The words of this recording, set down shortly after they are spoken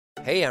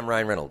Hey, I'm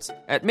Ryan Reynolds.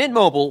 At Mint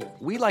Mobile,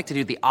 we like to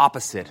do the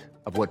opposite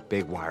of what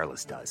Big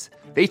Wireless does.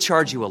 They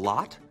charge you a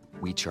lot,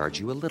 we charge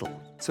you a little.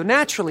 So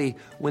naturally,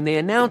 when they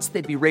announced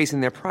they'd be raising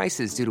their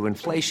prices due to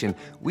inflation,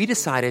 we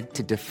decided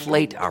to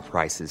deflate our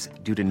prices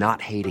due to not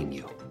hating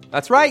you.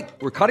 That's right.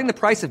 We're cutting the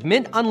price of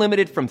Mint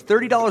Unlimited from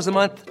 $30 a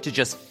month to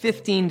just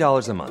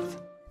 $15 a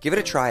month. Give it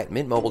a try at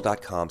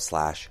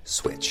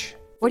mintmobile.com/switch.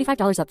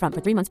 $45 up front for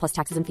 3 months plus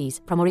taxes and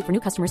fees. Promo rate for new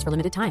customers for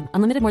limited time.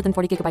 Unlimited more than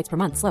 40 gigabytes per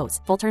month. Slows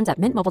full terms at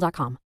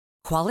mintmobile.com.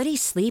 Quality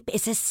sleep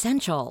is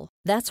essential.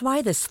 That's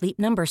why the Sleep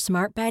Number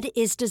Smart Bed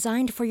is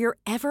designed for your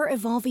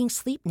ever-evolving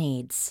sleep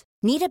needs.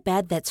 Need a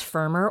bed that's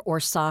firmer or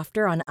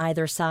softer on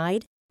either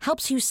side?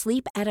 Helps you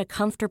sleep at a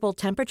comfortable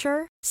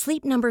temperature?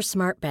 Sleep Number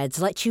Smart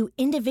Beds let you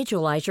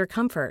individualize your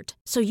comfort,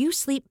 so you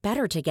sleep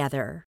better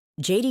together.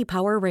 J.D.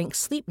 Power ranks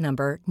Sleep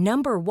Number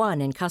number 1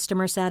 in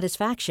customer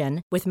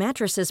satisfaction with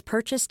mattresses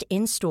purchased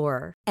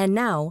in-store. And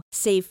now,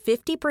 save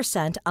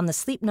 50% on the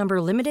Sleep Number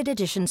Limited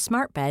Edition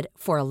Smart Bed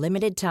for a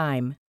limited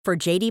time. For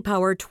J.D.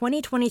 Power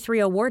 2023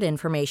 award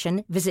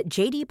information, visit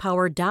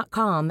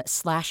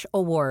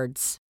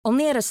jdpower.com/awards.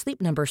 Only at a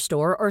Sleep Number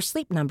store or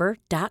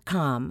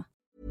sleepnumber.com.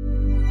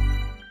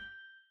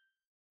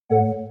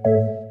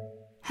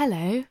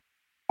 Hello.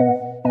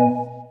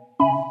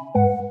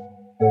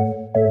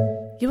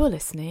 You're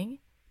listening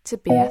to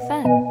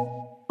BFN.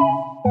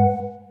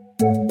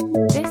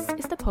 This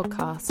is the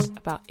podcast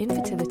about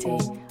infertility,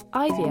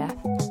 IVF,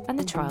 and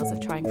the trials of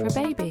trying for a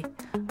baby.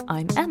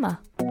 I'm Emma.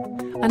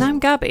 And I'm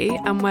Gabby,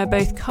 and we're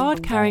both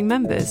card-carrying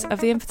members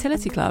of the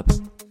Infertility Club.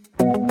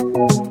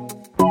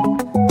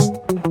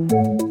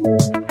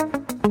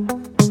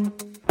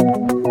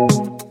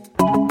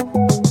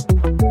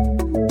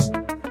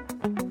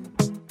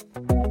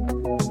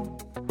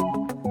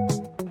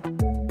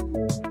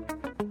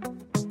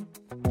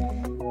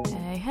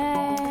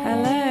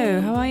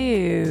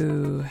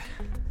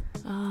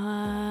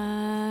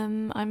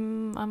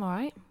 I'm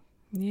alright.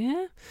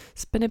 Yeah,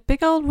 it's been a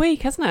big old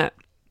week, hasn't it?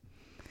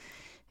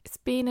 It's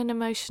been an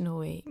emotional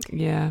week.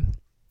 Yeah.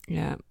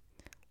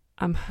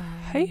 I'm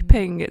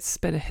hoping it's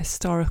been a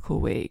historical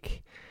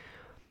week.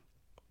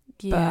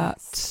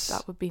 Yes,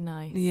 that would be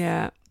nice.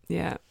 Yeah.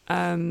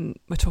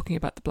 We're talking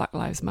about the Black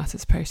Lives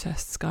Matters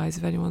protests, guys.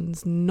 If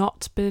anyone's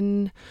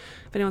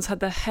had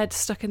their head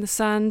stuck in the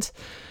sand,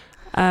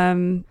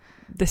 we're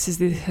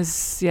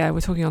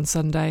talking on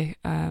Sunday.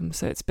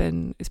 So it's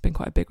been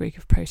quite a big week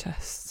of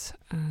protests,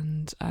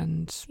 and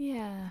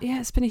yeah,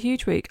 it's been a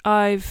huge week.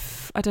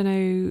 I've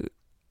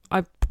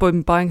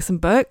been buying some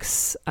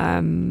books,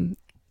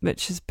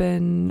 which has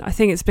been, I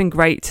think it's been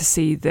great to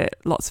see that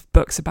lots of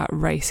books about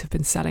race have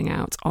been selling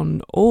out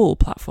on all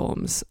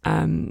platforms.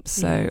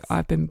 Yes.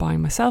 I've been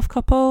buying myself a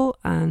couple,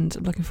 and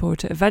I'm looking forward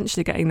to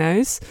eventually getting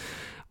those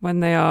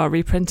when they are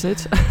reprinted,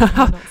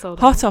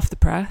 hot off the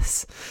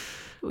press.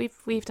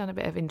 We've done a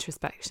bit of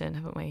introspection,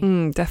 haven't we?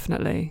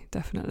 Definitely.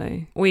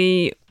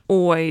 We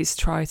always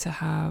try to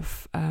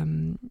have,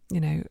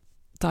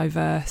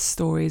 diverse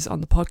stories on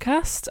the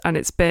podcast, and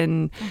it's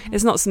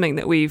not something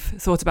that we've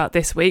thought about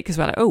this week because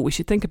we're like, we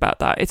should think about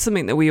that. It's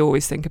something that we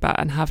always think about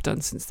and have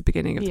done since the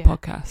beginning of the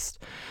podcast.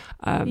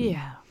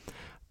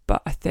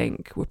 But I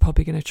think we're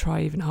probably going to try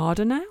even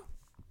harder now.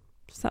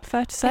 Is that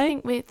fair to say? I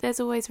think there's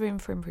always room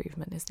for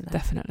improvement, isn't there?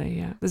 Definitely,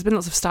 yeah. There's been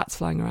lots of stats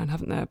flying around,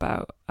 haven't there,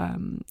 about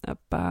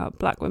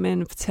Black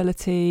women,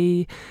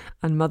 fertility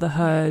and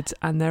motherhood,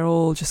 and they're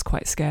all just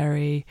quite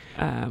scary.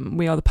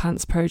 We Are the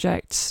Pants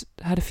Project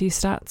had a few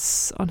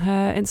stats on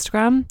her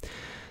Instagram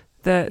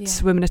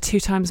that women are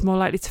 2 times more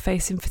likely to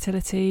face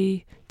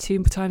infertility,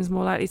 2 times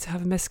more likely to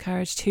have a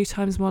miscarriage, 2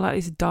 times more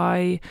likely to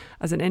die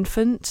as an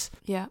infant,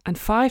 and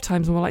 5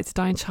 times more likely to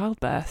die in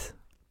childbirth.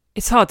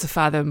 It's hard to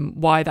fathom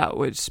why that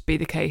would be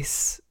the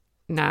case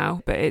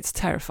now, but it's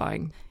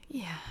terrifying.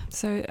 Yeah.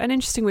 So an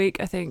interesting week,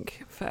 I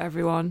think, for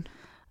everyone.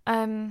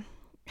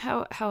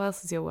 How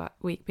else has your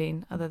week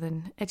been other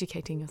than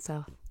educating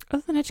yourself?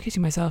 Other than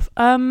educating myself,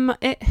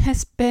 it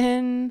has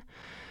been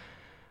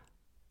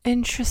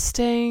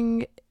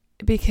interesting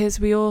because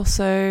we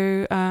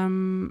also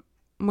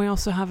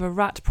have a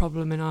rat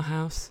problem in our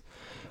house,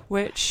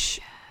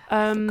 which.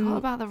 I forgot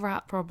about the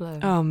rat problem.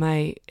 Oh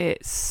mate,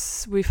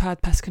 we've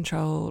had pest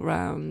control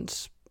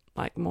round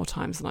like more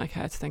times than I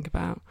care to think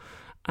about,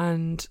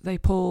 and they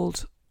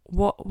pulled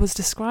what was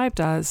described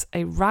as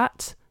a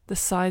rat the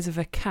size of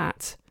a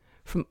cat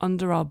from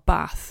under our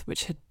bath,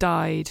 which had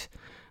died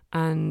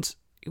and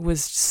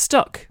was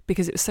stuck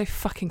because it was so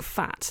fucking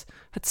fat,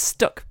 had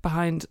stuck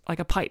behind like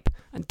a pipe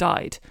and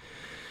died.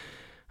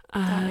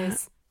 That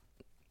is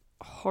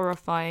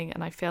horrifying,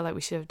 and I feel like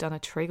we should have done a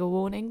trigger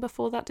warning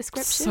before that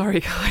description. Sorry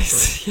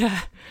guys.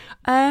 Yeah.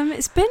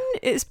 It's been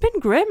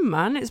grim,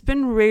 man. It's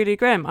been really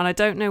grim, and I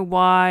don't know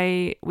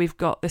why we've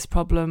got this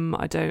problem.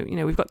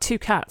 We've got 2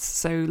 cats,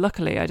 so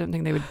luckily I don't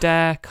think they would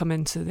dare come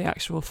into the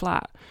actual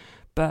flat.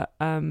 But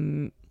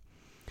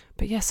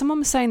yeah, someone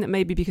was saying that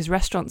maybe because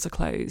restaurants are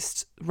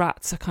closed,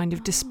 rats are kind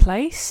of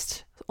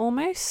displaced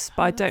almost,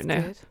 but I don't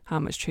know how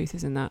much truth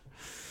is in that.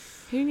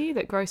 Who knew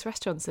that gross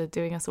restaurants are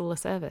doing us all a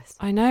service?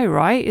 I know,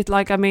 right?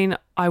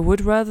 I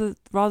would rather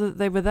that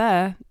they were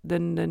there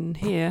than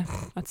here.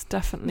 That's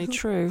definitely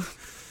true.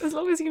 As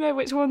long as you know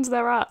which ones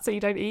they're at, so you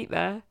don't eat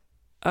there.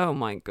 Oh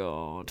my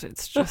God,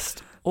 it's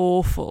just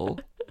awful.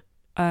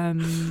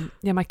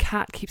 My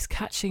cat keeps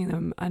catching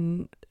them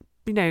and,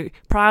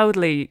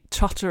 proudly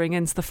tottering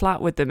into the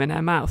flat with them in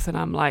her mouth. And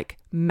I'm like,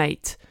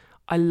 mate,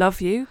 I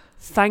love you.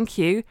 Thank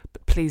you.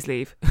 But please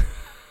leave.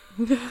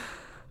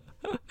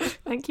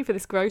 Thank you for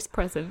this gross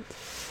present.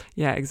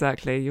 Yeah,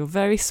 exactly. You're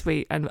very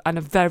sweet and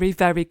a very,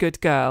 very good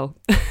girl.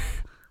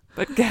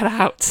 But get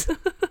out.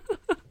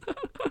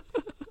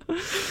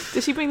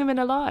 Does she bring them in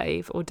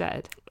alive or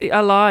dead?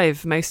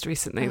 Alive, most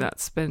recently. Oh,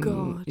 that's been...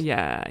 God.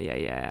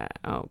 Yeah.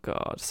 Oh,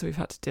 God. So we've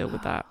had to deal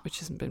with that, which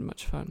hasn't been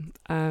much fun.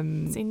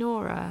 See,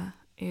 Nora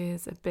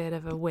is a bit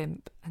of a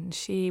wimp and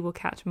she will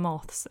catch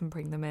moths and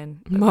bring them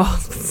in.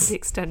 Moths? That's the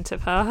extent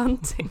of her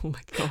hunting. Oh,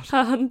 my God.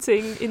 Her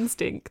hunting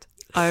instinct.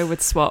 I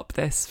would swap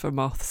this for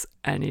moths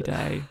any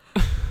day.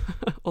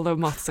 Although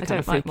moths are kind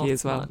of freaky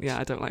as well. Much. Yeah,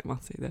 I don't like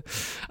moths either.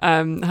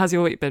 How's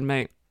your week been,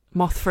 mate?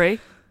 Moth-free?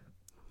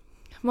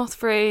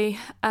 Moth-free.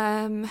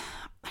 I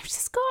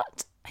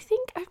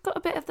think I've got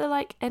a bit of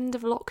the end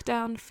of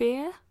lockdown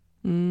fear.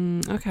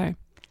 Okay.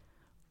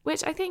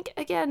 Which I think,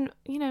 again,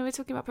 we're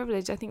talking about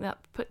privilege. I think that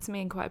puts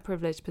me in quite a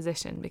privileged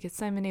position because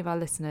so many of our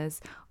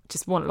listeners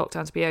just want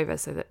lockdown to be over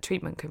so that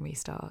treatment can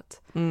restart.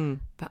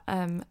 But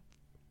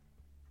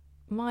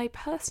my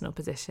personal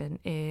position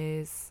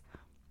is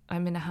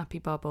I'm in a happy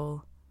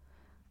bubble,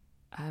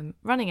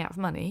 running out of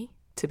money,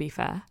 to be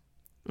fair,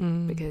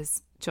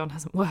 because John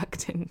hasn't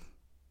worked in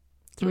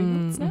 3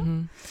 months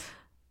now.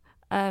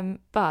 Mm-hmm.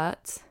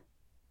 But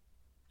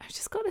I've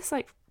just got this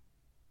I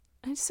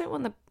just don't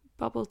want the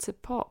bubble to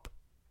pop.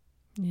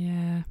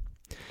 Yeah.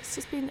 It's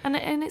just been, and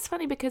it's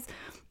funny because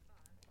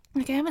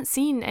I haven't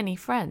seen any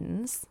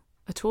friends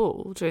at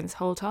all during this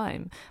whole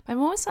time. But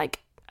I'm almost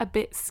a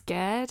bit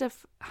scared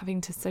of having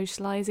to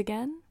socialise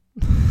again.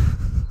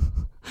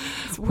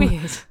 It's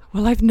weird.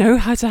 Well, I know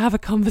how to have a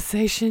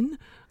conversation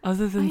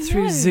other than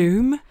through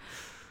Zoom.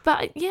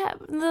 But yeah,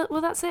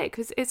 well, that's it,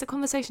 because it's a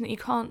conversation that you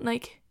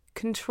can't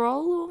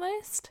control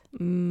almost.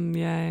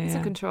 Yeah. It's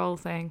a control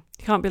thing.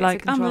 You can't be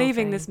I'm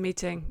leaving this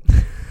meeting.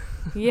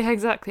 Yeah,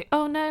 exactly.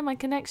 Oh no, my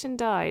connection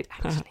died.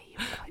 Actually,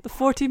 the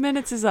 40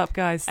 minutes is up,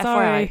 guys.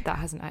 Sorry. FYI, that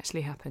hasn't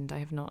actually happened. I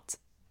have not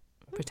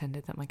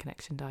pretended that my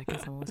connection died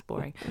because someone was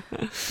boring.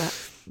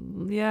 But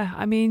yeah,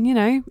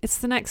 it's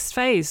the next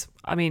phase.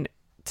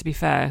 To be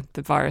fair,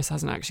 the virus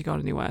hasn't actually gone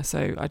anywhere,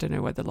 so I don't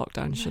know whether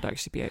lockdown should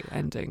actually be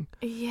ending.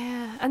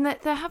 Yeah, and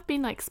there have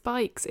been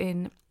spikes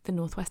in the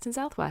northwest and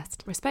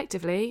southwest,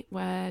 respectively,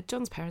 where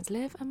John's parents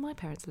live and my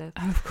parents live.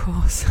 Oh, of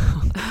course.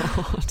 Oh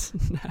God,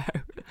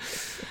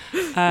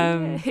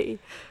 no.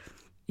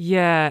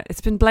 Yeah,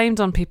 it's been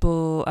blamed on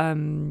people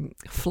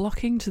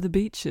flocking to the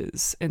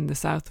beaches in the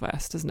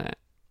southwest, isn't it?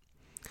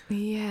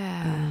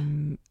 Yeah.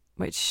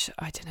 Which,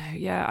 I don't know,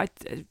 yeah,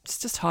 it's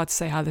just hard to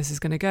say how this is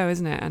going to go,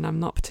 isn't it? And I'm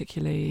not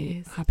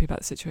particularly happy about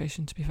the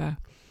situation, to be fair.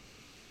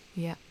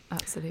 Yeah,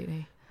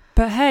 absolutely.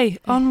 But hey,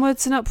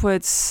 onwards and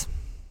upwards.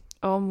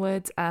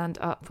 Onwards and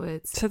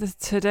upwards. To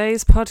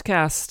today's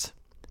podcast.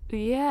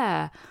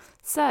 Yeah.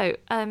 So,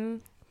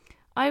 I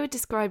would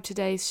describe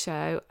today's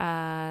show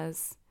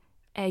as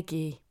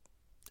eggy.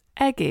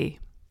 Eggy?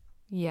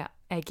 Yeah,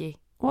 eggy.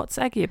 What's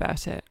eggy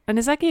about it? And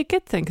is eggy a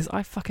good thing? Because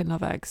I fucking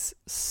love eggs.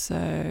 So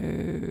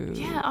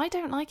yeah, I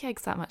don't like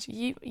eggs that much.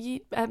 Me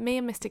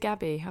and Mr.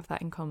 Gabby have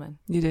that in common.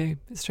 You do.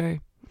 It's true.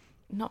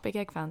 Not big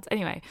egg fans.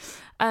 Anyway,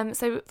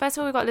 so first of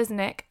all we've got Liz and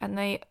Nick, and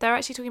they're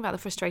actually talking about the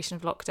frustration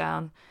of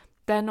lockdown.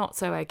 They're not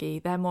so eggy.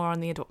 They're more on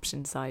the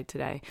adoption side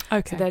today.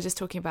 Okay. So they're just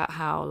talking about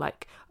how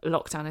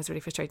lockdown is really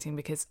frustrating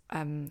because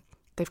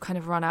they've kind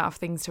of run out of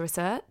things to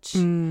research.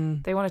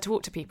 They want to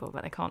talk to people,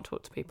 but they can't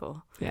talk to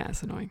people. Yeah,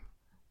 it's annoying.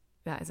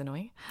 That is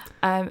annoying.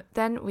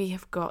 Then we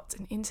have got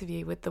an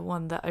interview with the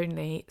one that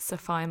only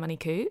Sophia Money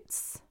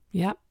Coots.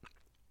 Yep.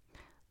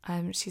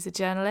 She's a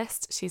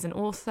journalist. She's an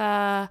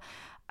author.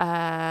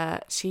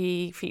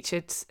 She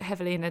featured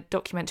heavily in a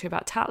documentary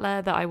about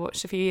Tatler that I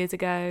watched a few years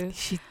ago.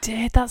 She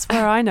did. That's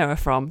where I know her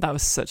from. That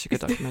was such a good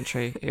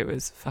documentary. It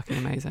was fucking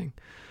amazing.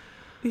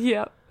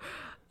 Yeah.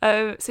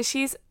 So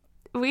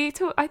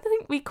I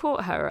think we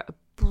caught her at a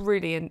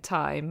brilliant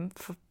time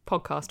for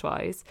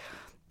podcast-wise.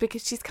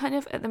 Because she's kind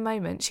of, at the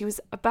moment, she was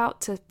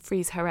about to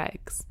freeze her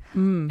eggs.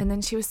 And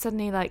then she was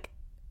suddenly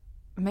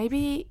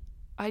maybe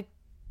I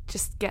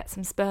just get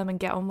some sperm and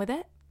get on with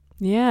it.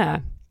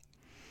 Yeah.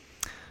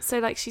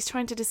 So, she's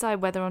trying to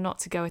decide whether or not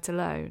to go it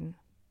alone.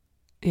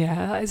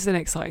 Yeah, that is an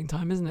exciting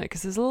time, isn't it?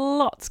 Because there's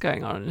lots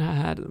going on in her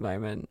head at the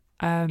moment.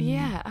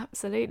 Yeah,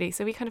 absolutely.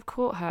 So we kind of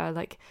caught her,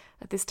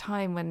 at this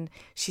time when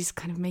she's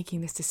kind of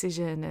making this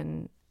decision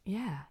and,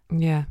 yeah.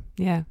 Yeah,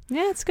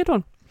 it's a good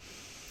one.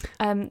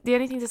 The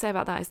only thing to say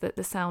about that is that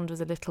the sound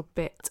was a little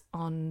bit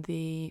on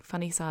the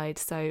funny side,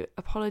 so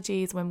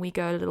apologies when we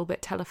go a little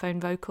bit telephone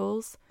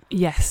vocals.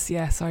 Yes,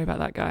 sorry about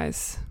that,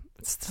 guys.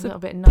 It's a little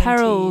bit 90s.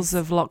 Perils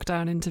of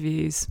lockdown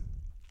interviews.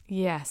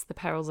 Yes, the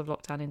perils of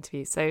lockdown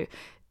interviews. So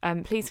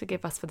please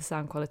forgive us for the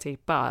sound quality,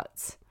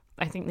 but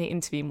I think the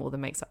interview more than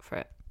makes up for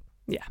it.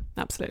 Yeah,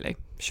 absolutely.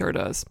 Sure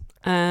does.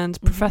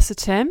 And Professor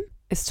Tim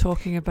is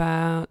talking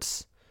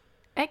about...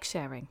 Egg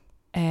sharing.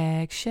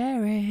 Egg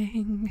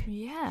sharing.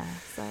 Yeah,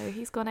 so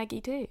he's gone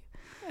eggy too.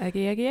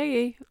 Eggy, eggy,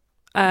 eggy.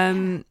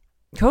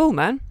 Cool,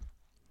 man.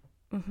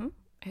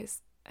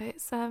 It's I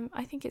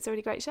think it's a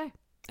really great show.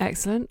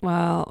 Excellent.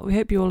 Well, we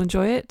hope you all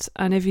enjoy it.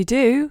 And if you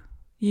do,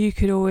 you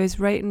could always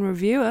rate and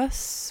review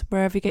us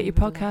wherever you get your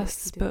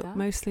podcasts, but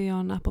mostly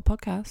on Apple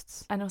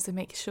Podcasts. And also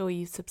make sure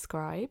you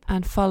subscribe.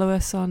 And follow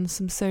us on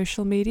some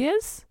social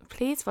medias.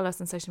 Please follow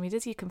us on social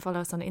medias. You can follow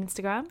us on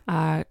Instagram.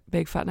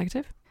 Big Fat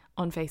Negative.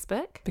 On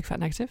Facebook. Big Fat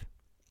Negative.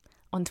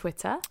 On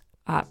Twitter.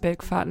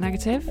 Big Fat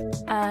Negative.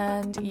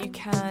 And you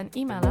can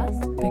email us.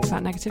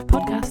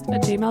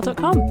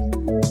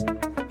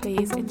 bigfatnegativepodcast@gmail.com.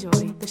 Please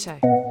enjoy the show.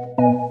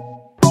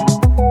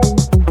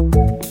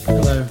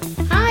 Hello.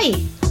 Hi.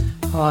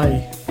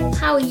 Hi.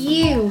 How are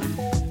you?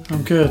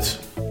 I'm good.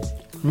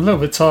 I'm a little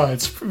bit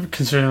tired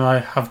considering I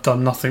have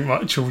done nothing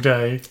much all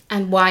day.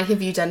 And why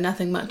have you done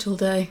nothing much all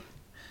day?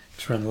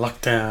 Because we're in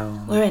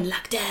lockdown. We're in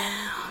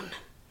lockdown.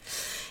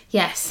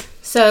 Yes.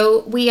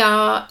 So we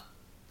are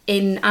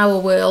in our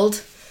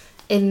world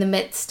in the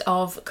midst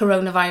of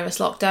coronavirus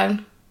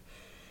lockdown.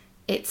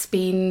 It's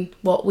been,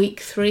 week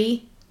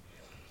 3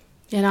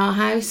 in our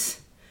house.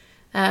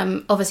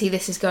 Obviously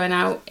this is going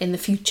out in the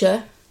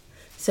future,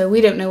 so we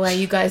don't know where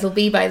you guys will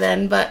be by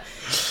then, but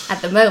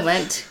at the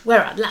moment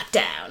we're on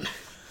lockdown.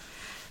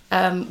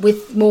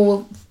 With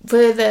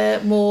further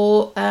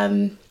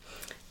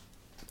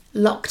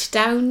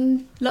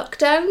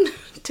lockdown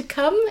to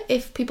come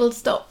if people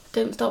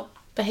don't stop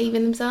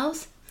behaving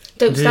themselves.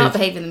 Don't start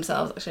behaving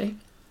themselves, actually.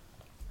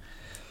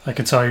 I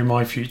can tell you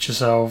my future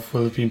self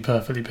will have been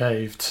perfectly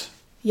behaved.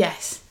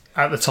 Yes.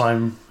 At the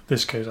time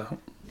this goes out.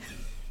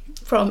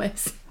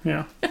 Promise.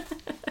 Yeah.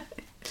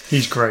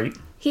 He's great.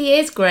 He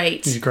is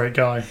great. He's a great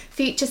guy.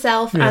 Future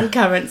self and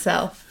current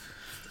self.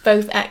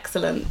 Both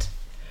excellent.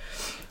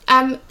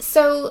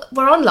 So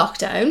we're on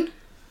lockdown.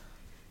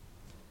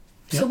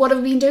 So what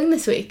have we been doing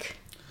this week?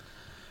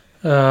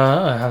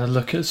 I had a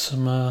look at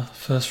some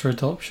First for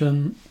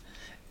Adoption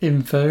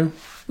info.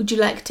 Would you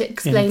like to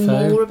explain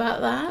more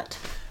about that?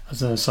 I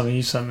don't know, something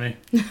you sent me.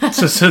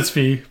 So to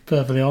be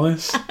perfectly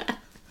honest.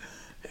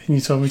 And you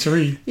told me to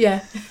read.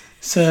 Yeah.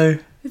 So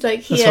it's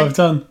like, that's what I've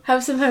done.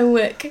 Have some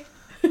homework.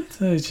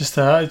 So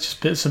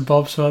just bits and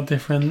bobs about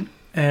different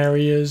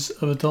areas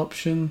of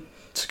adoption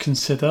to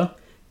consider.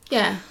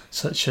 Yeah.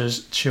 Such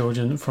as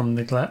children from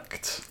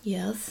neglect.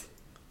 Yes.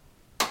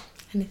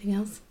 Anything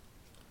else?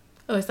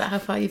 Oh, is that how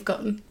far you've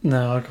gotten?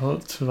 No, I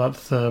got to about the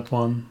third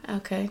one.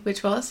 Okay,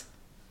 which was?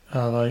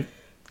 Like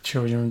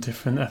children of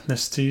different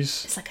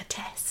ethnicities. It's like a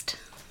test.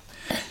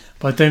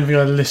 But I don't think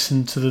I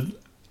listened to the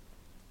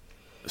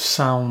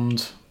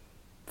sound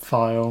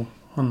file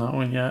on that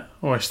one yet.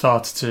 Or I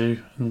started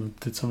to and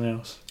did something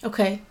else.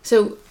 Okay,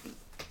 so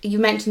you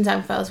mentioned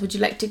sound files. Would you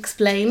like to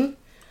explain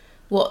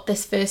what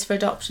this First for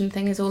Adoption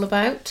thing is all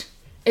about?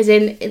 As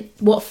in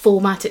what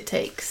format it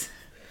takes?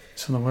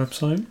 It's on the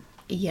website.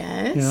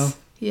 Yes. Yeah.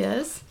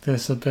 Yes.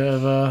 There's a bit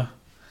of a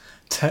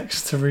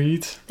text to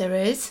read. There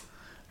is.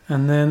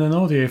 And then an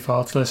audio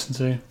file to listen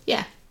to.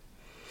 Yeah.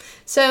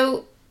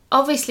 So,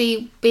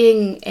 obviously,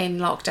 being in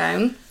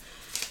lockdown,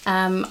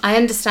 I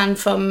understand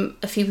from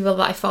a few people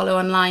that I follow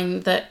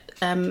online that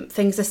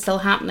things are still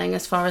happening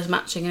as far as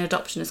matching and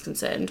adoption is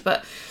concerned.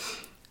 But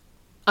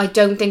I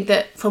don't think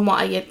that, from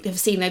what I have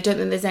seen, I don't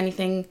think there's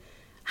anything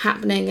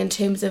happening in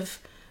terms of,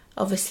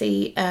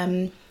 obviously,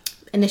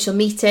 initial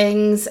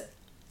meetings,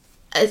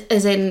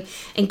 as in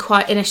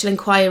initial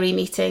inquiry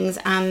meetings,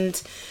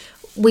 and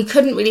we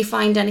couldn't really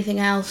find anything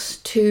else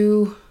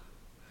to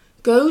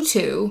go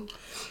to,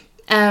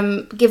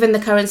 given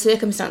the current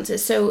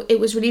circumstances. So it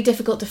was really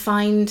difficult to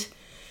find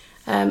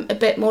a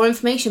bit more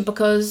information,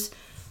 because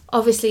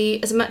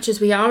obviously, as much as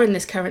we are in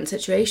this current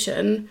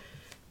situation,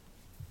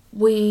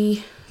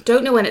 we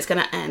don't know when it's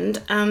going to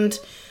end, and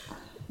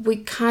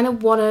we kind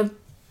of want to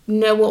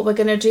know what we're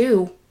going to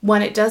do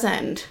when it does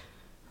end.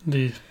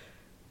 Indeed.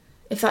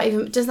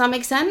 Does that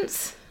make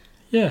sense?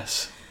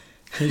 Yes,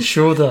 it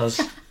sure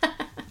does.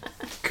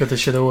 Coulda,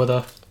 shoulda,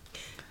 woulda.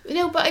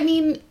 But I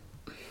mean,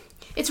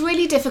 it's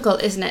really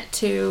difficult, isn't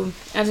it,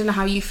 I don't know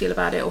how you feel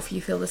about it or if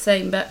you feel the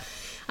same, but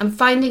I'm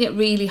finding it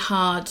really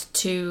hard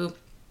to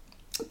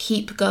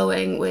keep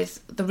going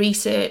with the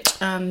research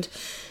and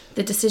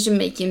the decision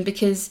making,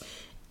 because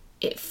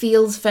it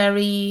feels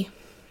very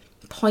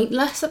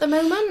pointless at the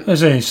moment.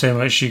 There's only so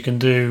much you can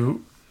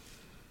do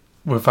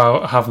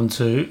without having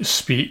to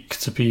speak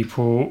to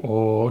people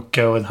or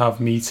go and have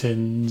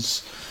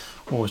meetings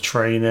or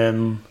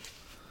training.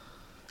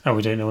 And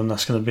we don't know when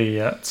that's going to be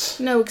yet.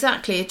 No,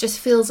 exactly. It just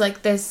feels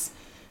like there's,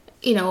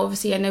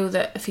 obviously I know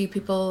that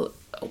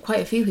quite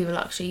a few people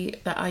actually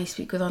that I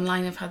speak with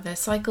online have had their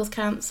cycles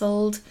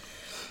cancelled.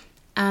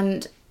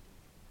 And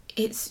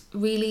it's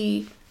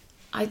really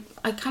I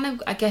kind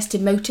of, I guess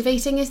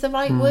demotivating is the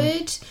right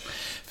word.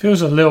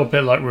 Feels a little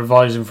bit like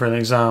revising for an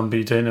exam, but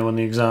you don't know when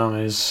the exam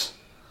is.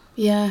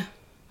 Yeah,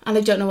 and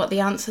I don't know what the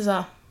answers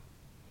are.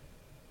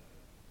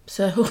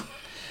 So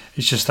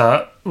It's just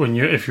that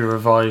if you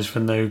revise for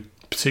no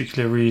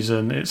particular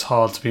reason, it's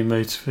hard to be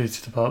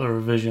motivated about the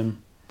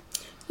revision.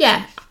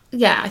 yeah,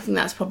 I think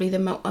that's probably a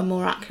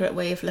more accurate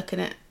way of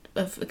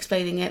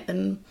explaining it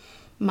than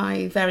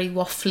my very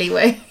waffly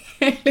way.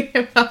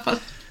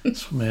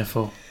 That's what I'm here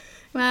for.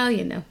 Well,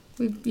 you know,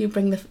 you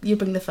bring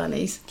the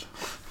funnies.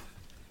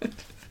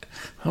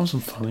 That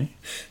wasn't funny.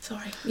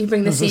 Sorry, you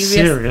bring the That was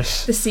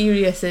serious. The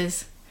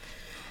seriouses.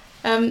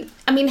 I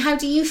mean, how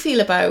do you feel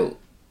about?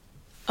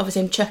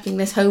 Obviously, I'm chucking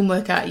this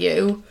homework at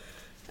you.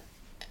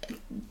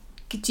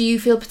 Do you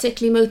feel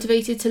particularly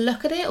motivated to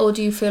look at it, or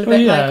do you feel a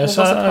bit like, what's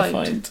the point? I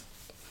find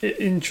it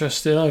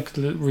interesting. I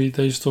could read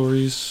those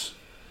stories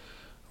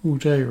all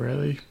day,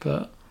 really,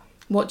 but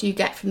what do you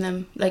get from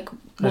them? Like,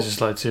 I just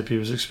like to hear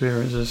people's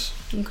experiences.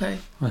 Okay.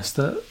 That's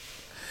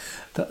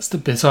the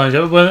bit I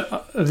do.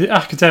 Well, the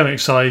academic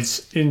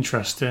side's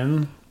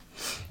interesting.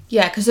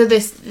 Yeah, because so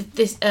there's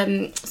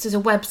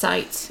a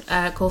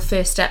website called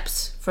First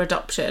Steps for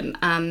Adoption,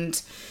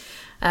 and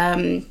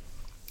I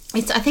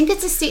think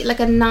it's like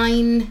a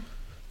 9.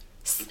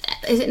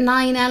 Is it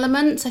 9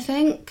 elements? I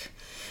think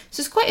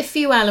so. There's quite a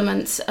few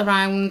elements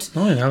around.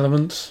 9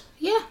 elements.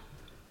 Yeah.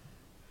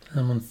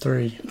 I'm on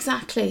 3.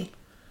 Exactly.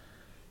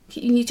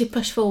 You need to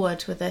push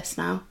forward with this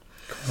now.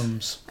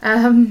 Crumbs.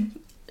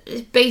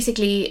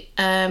 Basically,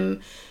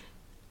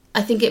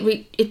 I think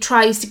it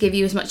tries to give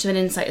you as much of an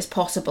insight as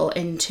possible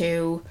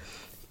into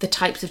the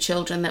types of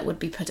children that would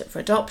be put up for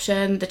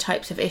adoption, the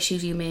types of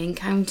issues you may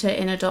encounter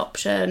in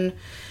adoption,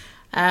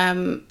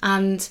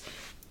 and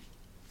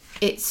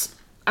it's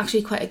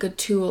actually quite a good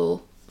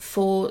tool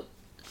for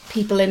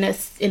people in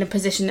a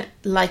position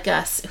like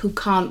us who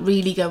can't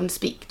really go and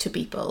speak to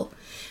people,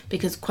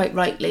 because quite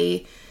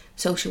rightly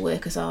social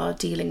workers are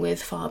dealing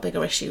with far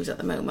bigger issues at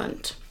the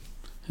moment.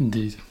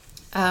 Indeed.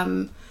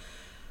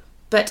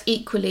 But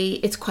equally,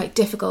 it's quite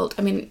difficult.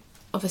 I mean,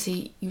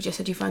 obviously, you just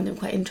said you find them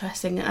quite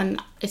interesting,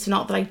 and it's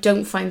not that I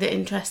don't find it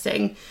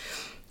interesting.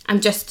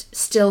 I'm just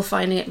still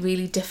finding it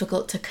really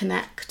difficult to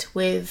connect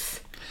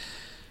with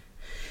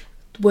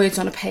words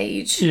on a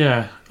page.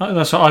 Yeah,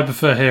 that's what I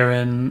prefer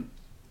hearing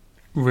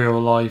real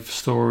life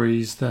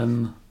stories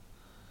than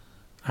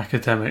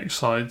academic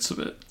sides of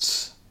it,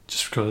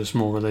 just because it's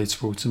more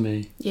relatable to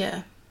me.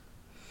 Yeah.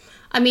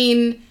 I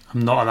mean,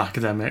 I'm not an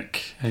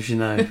academic, as you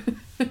know.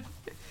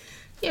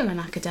 you're an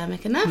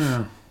academic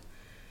enough.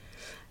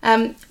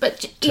 Yeah.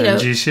 But you know,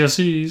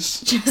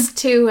 GCSEs. just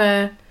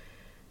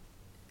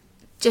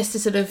to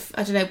sort of,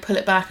 I don't know, pull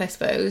it back, I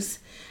suppose.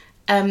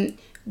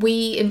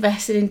 We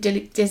invested in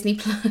Disney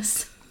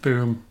Plus.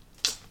 Boom.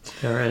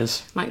 There it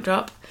is. Mic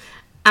drop.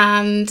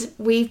 And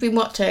we've been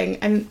watching,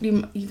 and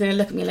you're going to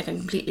look at me like I'm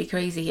completely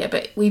crazy here,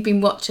 but we've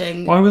been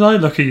watching. Why would I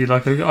look at you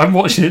like I'm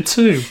watching it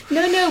too?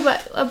 No,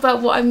 but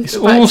about what I'm. It's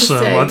about awesome.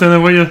 To say. I don't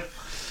know what you're.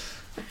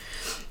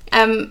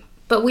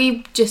 But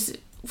we just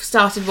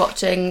started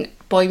watching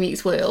Boy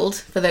Meets World.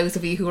 For those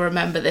of you who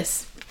remember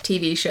this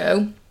TV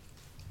show,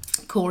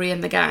 Corey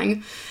and the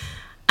gang,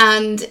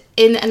 and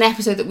in an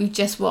episode that we've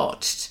just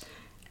watched,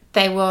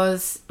 there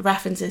was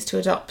references to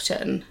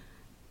adoption,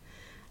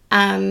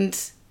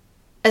 and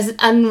as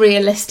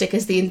unrealistic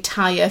as the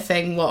entire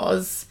thing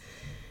was,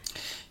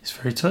 It's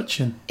very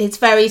touching. It's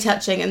very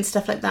touching, and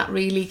stuff like that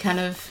really kind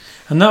of.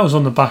 And that was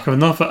on the back of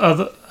another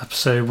other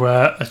episode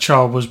where a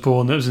child was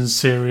born that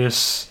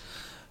was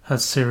had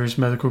serious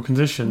medical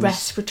conditions.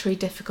 Respiratory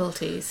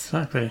difficulties.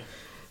 Exactly.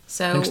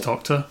 So, thanks,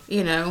 doctor.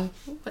 You know,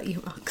 but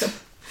you're welcome.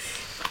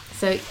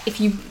 So if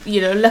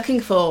you're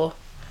looking for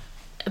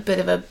a bit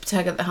of a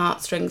tug at the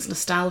heartstrings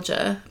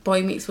nostalgia,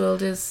 Boy Meets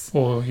World is.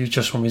 Or you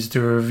just want me to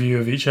do a review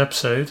of each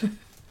episode?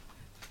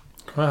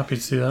 Quite happy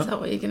to do that. Is that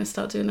what you're going to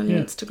start doing on your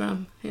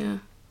Instagram? Yeah.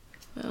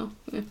 Well,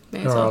 may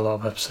there as are well. a lot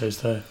of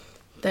episodes though.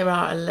 There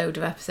are a load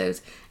of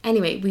episodes.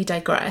 Anyway, we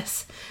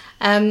digress.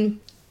 And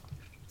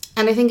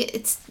I think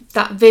it's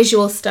that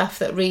visual stuff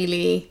that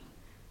really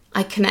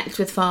I connect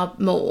with far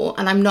more,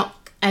 and I'm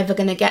not ever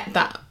going to get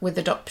that with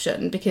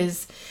adoption,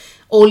 because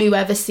all you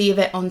ever see of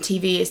it on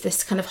TV is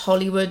this kind of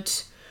Hollywood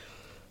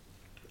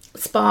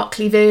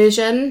sparkly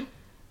version.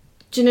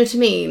 Do you know what I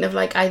mean? Of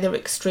like either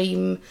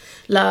extreme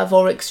love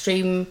or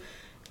extreme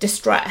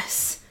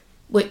distress,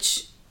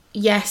 which,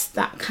 yes,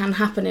 that can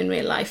happen in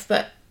real life,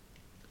 but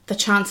the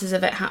chances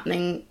of it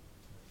happening,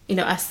 you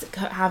know, us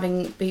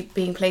having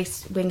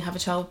have a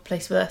child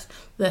placed with us,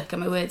 get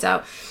my words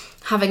out,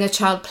 having a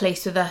child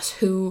placed with us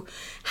who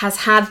has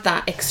had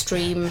that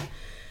extreme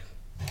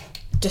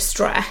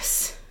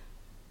distress,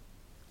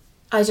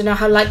 I don't know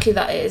how likely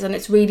that is, and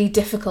it's really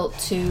difficult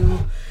to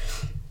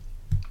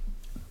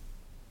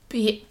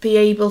be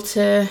able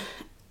to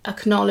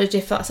acknowledge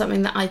if that's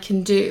something that I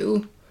can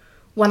do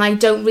when I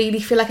don't really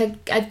feel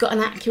like I've got an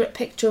accurate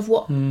picture of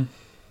what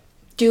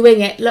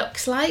doing it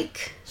looks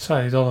like.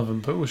 Sally Donovan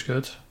book was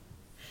good.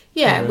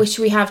 Yeah, which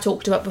we have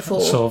talked about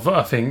before. Sort of,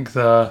 I think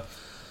the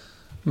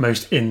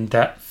most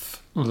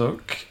in-depth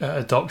look at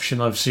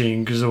adoption I've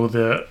seen, because all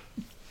the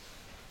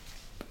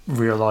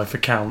real life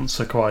accounts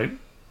are quite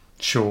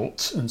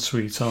short and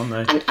sweet, aren't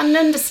they? And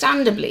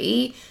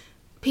understandably,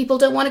 people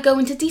don't want to go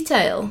into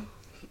detail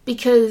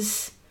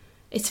because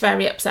it's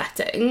very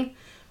upsetting.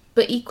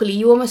 But equally,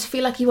 you almost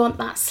feel like you want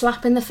that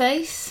slap in the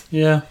face.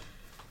 Yeah.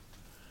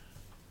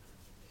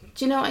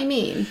 Do you know what I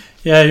mean?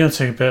 Yeah, you want to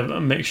take a bit of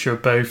a mixture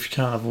of both. You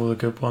can't have all the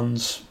good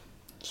ones,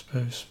 I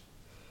suppose.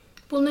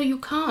 Well, no, you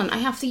can't.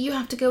 You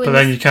have to go in. But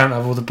then you can't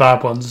have all the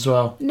bad ones as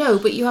well. No,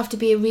 but you have to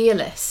be a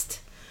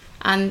realist.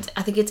 And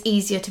I think it's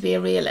easier to be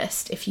a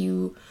realist if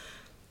you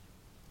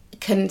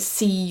can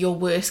see your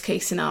worst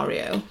case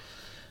scenario.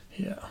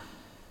 Yeah.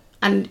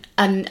 And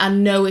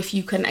know if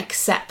you can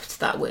accept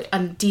that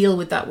and deal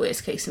with that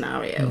worst case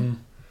scenario.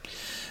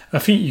 I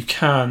think you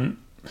can.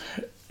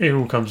 It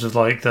all comes with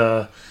like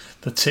the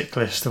tick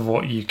list of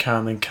what you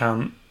can and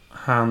can't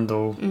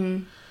handle.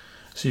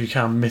 So you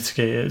can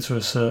mitigate it to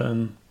a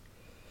certain.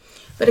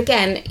 But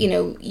again, you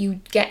know,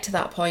 you get to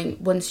that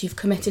point once you've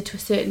committed to a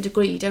certain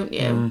degree, don't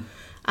you?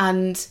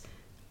 And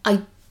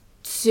I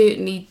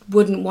certainly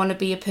wouldn't want to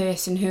be a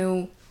person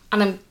who,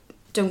 and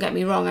don't get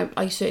me wrong,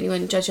 I certainly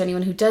wouldn't judge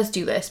anyone who does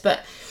do this,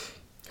 but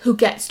who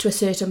gets to a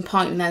certain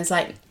point and then's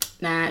like,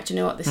 nah, do you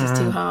know what, this is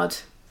too hard.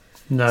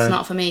 No. It's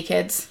not for me,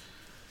 kids.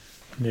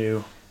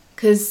 No.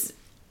 Because,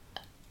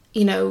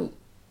 you know,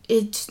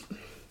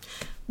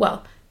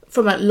 well,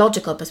 from a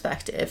logical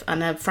perspective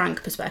and a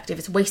frank perspective,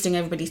 it's wasting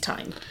everybody's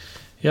time.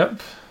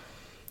 Yep.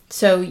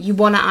 So you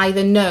want to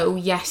either know,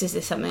 yes, is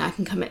this something I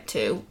can commit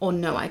to, or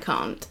no, I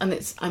can't.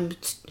 And I'm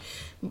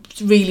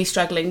really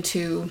struggling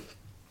to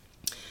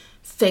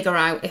figure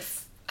out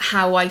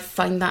how I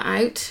find that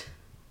out.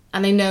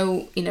 And I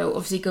know, you know,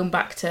 obviously going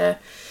back to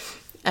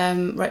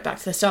right back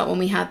to the start when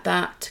we had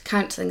that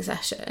counselling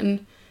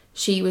session,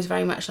 she was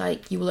very much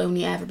like, you will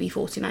only ever be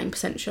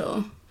 49%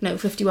 sure. No,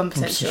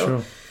 51%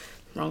 sure.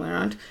 Wrong way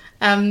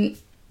around.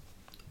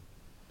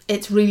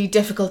 It's really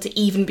difficult to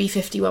even be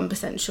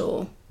 51%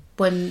 sure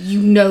when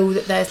you know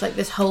that there's like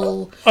this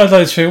whole... I'd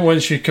like to think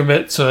once you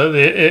commit to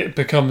it, it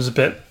becomes a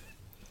bit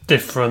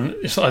different.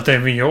 I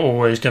don't think you're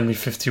always going to be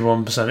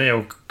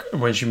 51%.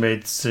 Once you made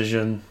the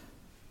decision,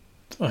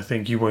 I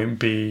think you won't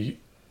be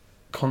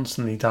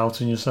constantly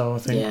doubting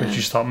yourself. I think once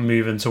you start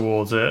moving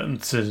towards it and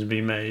decisions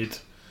be made,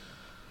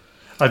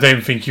 I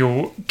don't think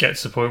you'll get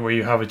to the point where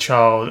you have a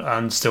child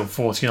and still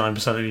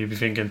 49% of you be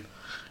thinking,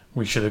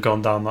 we should have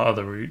gone down that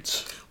other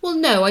route. Well,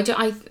 no, I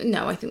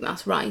think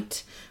that's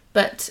right.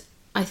 But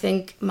I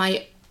think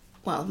my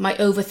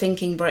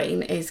overthinking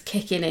brain is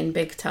kicking in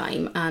big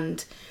time,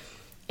 and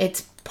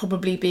it's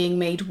probably being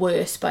made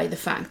worse by the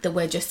fact that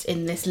we're just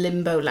in this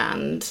limbo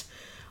land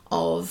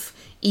of,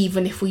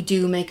 even if we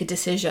do make a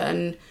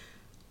decision,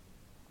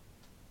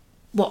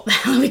 what the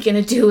hell are we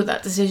going to do with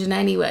that decision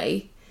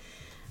anyway?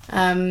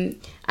 And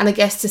I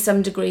guess to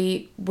some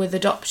degree with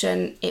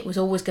adoption, it was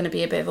always going to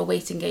be a bit of a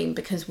waiting game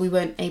because we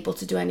weren't able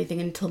to do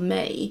anything until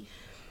May.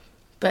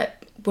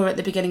 But we're at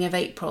the beginning of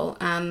April,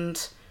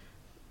 and,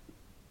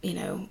 you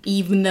know,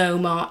 even though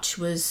March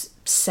was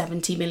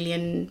 70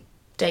 million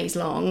days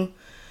long,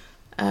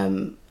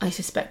 I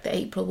suspect that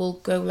April will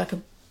go like a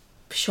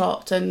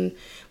shot and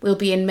we'll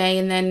be in May,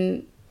 and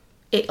then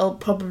it'll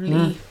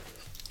probably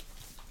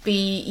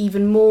be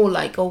even more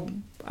like, or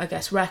I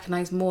guess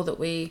recognise more that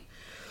we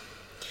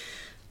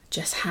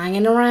just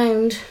hanging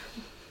around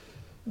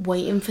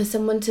waiting for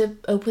someone to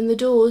open the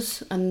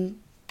doors and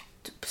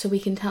so we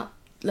can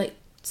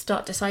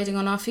start deciding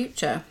on our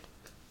future.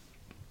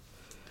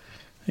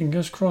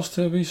 Fingers crossed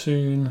it'll be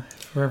soon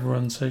for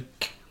everyone's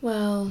sake.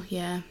 Well,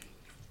 yeah.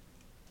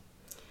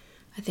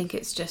 I think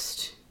it's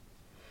just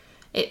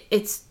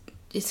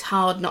it's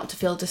hard not to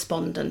feel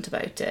despondent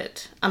about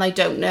it. And I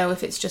don't know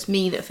if it's just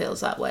me that feels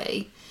that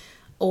way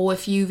or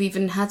if you've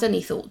even had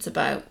any thoughts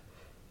about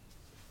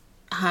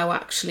how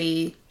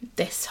actually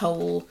this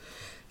whole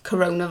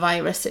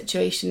coronavirus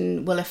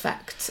situation will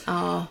affect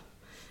our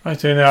I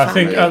don't know. Family. I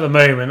think at the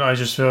moment I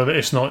just feel that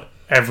it's not,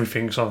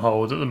 everything's on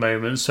hold at the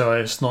moment, so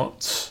it's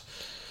not,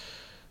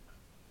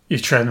 you're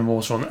treading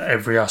water on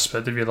every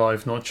aspect of your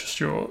life, not just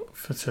your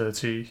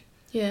fertility.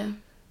 Yeah.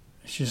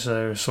 It's just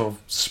so sort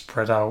of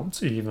spread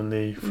out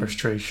evenly,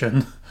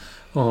 frustration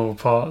on all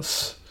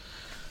parts.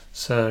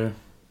 So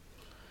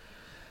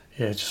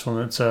yeah, just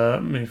wanted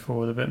to move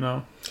forward a bit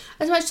now.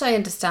 As much as I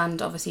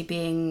understand, obviously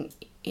being,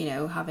 you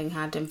know, having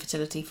had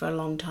infertility for a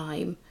long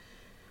time,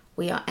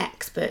 we are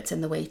experts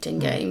in the waiting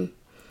game.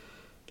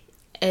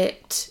 I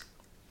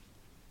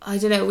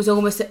don't know, it was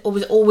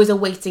always a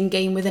waiting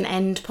game with an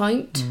end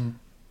point.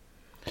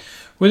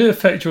 Will it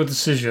affect your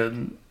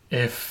decision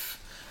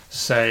if,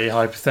 say,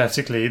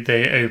 hypothetically,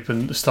 they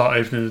start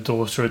opening the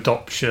doors to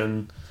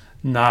adoption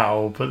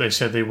now, but they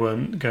said they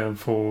weren't going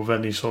forward with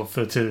any sort of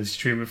fertility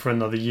treatment for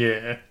another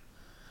year?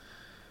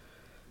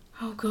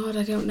 Oh God,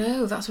 I don't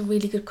know. That's a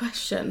really good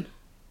question.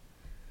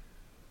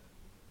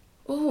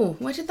 Oh,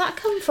 where did that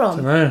come from? I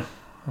don't know.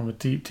 I'm a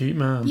deep, deep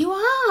man. You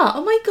are?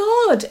 Oh my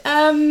God.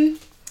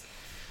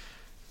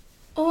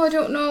 I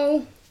don't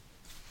know.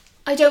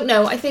 I don't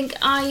know. I think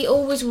I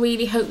always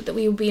really hoped that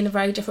we would be in a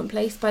very different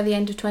place by the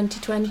end of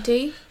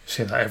 2020.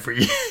 Say that every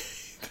year.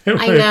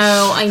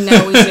 I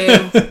know we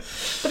do.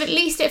 But at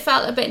least it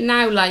felt a bit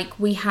now like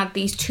we had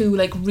these two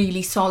like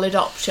really solid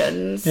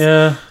options.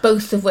 Yeah.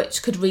 Both of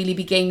which could really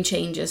be game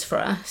changers for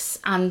us,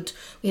 and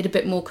we had a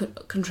bit more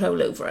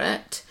control over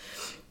it.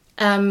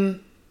 I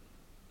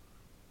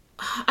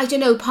don't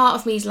know. Part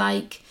of me is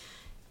like,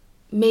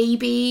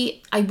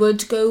 maybe I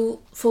would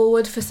go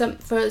forward for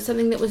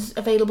something that was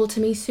available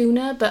to me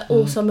sooner, but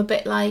also I'm a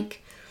bit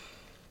like,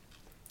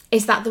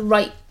 is that the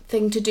right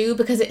thing to do?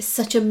 Because it's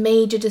such a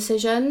major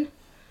decision.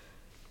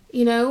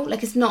 You know,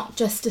 like it's not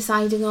just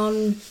deciding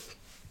on,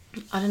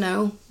 I don't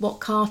know, what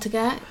car to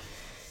get.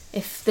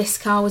 If this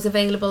car was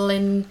available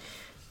in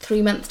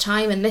 3 months'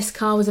 time and this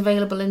car was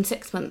available in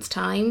 6 months'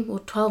 time or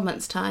 12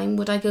 months' time,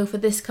 would I go for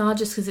this car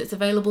just because it's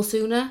available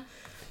sooner?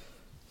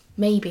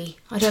 Maybe.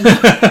 I don't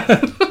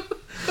know.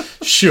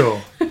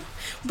 Sure.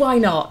 Why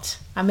not?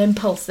 I'm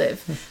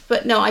impulsive.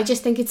 But no, I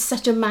just think it's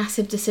such a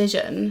massive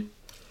decision.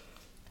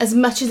 As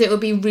much as it would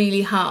be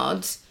really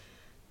hard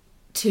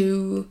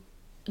to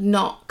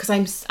not,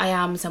 because I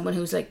am someone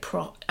who's like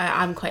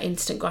I'm quite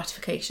instant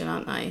gratification,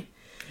 aren't I?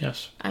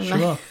 Yes, I'm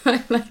sure.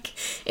 I'm like,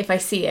 if I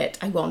see it,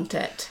 I want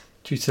it.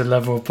 Due to the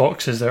level of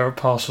boxes that are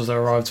parcels that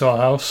arrive to our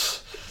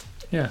house.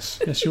 Yes,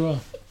 you are.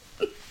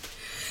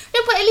 No,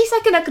 but at least I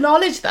can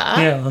acknowledge that.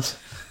 Yeah,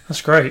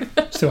 that's great.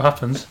 Still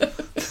happens.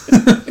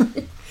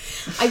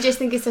 I just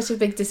think it's such a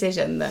big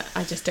decision that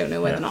I just don't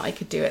know whether or not I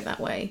could do it that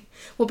way.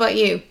 What about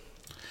you?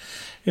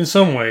 In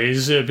some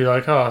ways, it'd be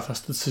like,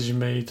 that's the decision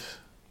made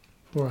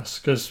for us,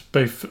 because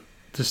both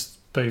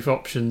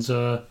options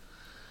are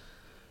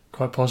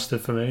quite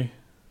positive for me.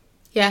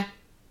 Yeah.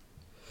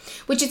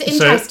 Which is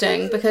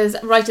interesting, because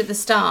right at the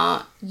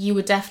start, you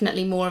were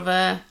definitely more of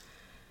a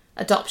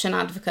adoption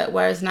advocate,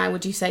 whereas now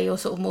would you say you're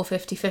sort of more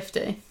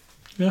 50-50?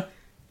 Yeah.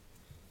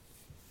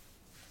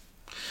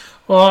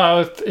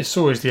 Well, it's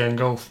always the end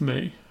goal for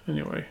me,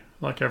 anyway,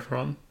 like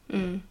everyone.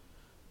 And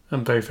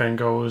both end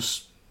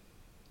goals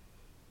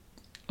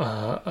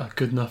are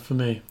good enough for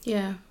me.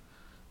 Yeah.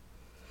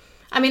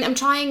 I mean, I'm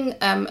trying,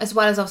 as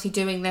well as obviously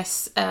doing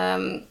this,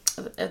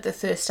 the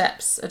First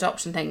Steps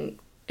adoption thing,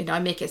 you know, I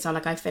make it sound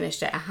like I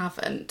finished it. I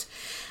haven't.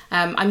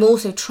 I'm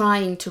also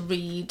trying to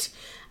read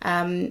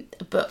a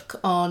book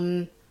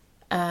on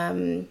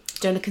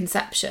donor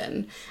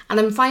conception, and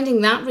I'm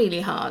finding that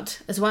really hard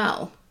as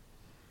well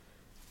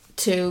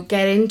to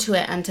get into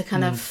it and to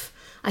kind of...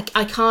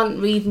 I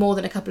can't read more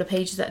than a couple of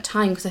pages at a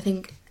time, because I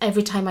think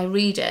every time I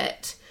read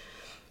it,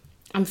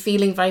 I'm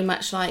feeling very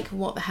much like,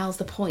 what the hell's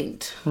the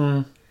point?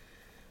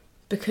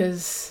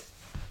 Because,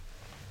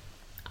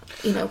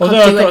 you know, although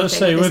I've got to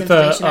say, with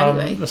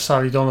the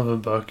Sally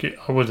Donovan book,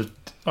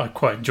 I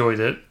quite enjoyed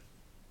it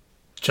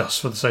just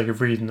for the sake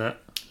of reading it.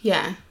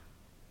 Yeah.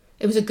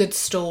 It was a good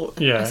story.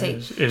 Yeah,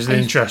 it was an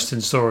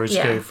interesting story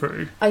to go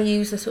through. I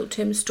use the sort of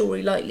term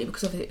story lightly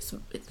because obviously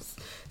it's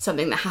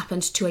something that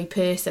happened to a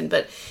person,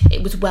 but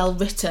it was well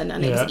written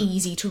and it was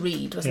easy to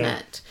read, wasn't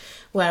it?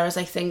 Whereas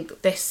I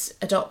think this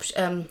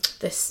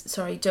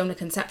donor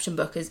conception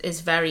book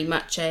is very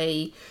much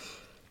a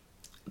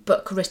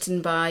book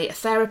written by a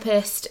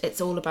therapist. It's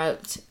all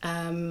about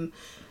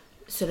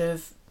sort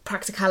of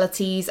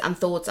practicalities and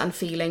thoughts and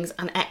feelings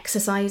and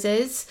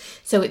exercises.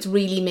 So it's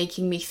really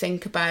making me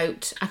think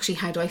about, actually,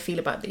 how do I feel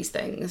about these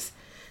things?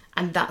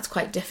 And that's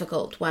quite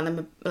difficult when I'm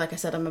a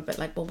bit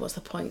like, well, what's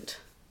the point?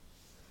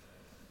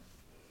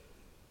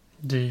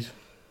 Indeed.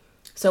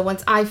 So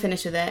once I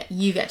finish with it,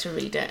 you get to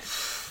read it.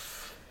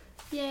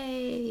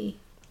 Yay.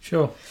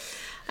 Sure.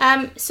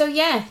 So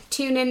yeah,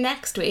 tune in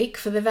next week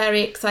for the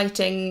very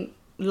exciting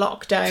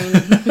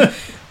lockdown.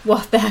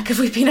 What the heck have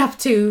we been up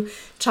to?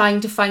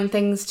 Trying to find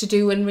things to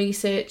do and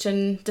research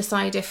and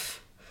decide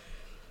if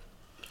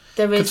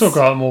there is... Could talk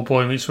about more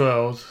Boy Meets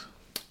World.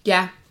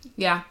 Yeah.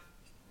 I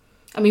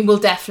mean, we'll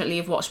definitely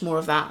have watched more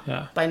of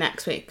that by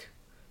next week.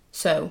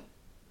 So,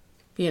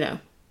 you know,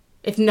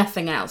 if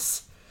nothing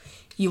else,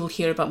 you will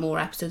hear about more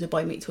episodes of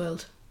Boy Meets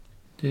World.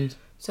 Indeed.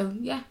 So,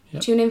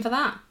 tune in for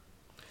that.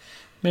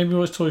 Maybe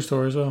watch Toy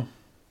Story as well.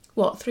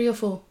 What, 3 or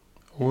 4?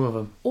 All of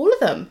them. All of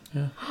them?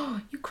 Yeah. Oh,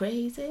 you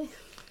crazy.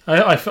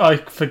 I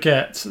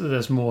forget that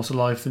there's more to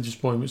life than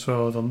just Boy Meets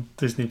World on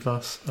Disney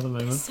Plus at the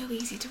moment. It's so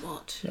easy to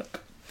watch. Yep.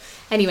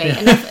 Anyway,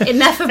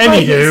 enough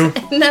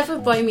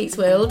of Boy Meets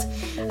World.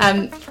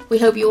 We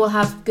hope you all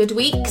have good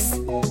weeks,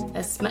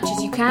 as much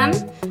as you can,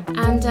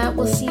 and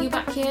we'll see you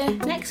back here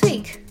next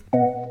week.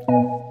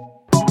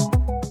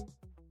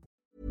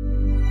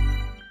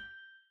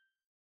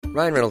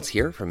 Ryan Reynolds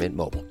here from Mint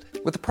Mobile.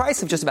 With the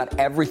price of just about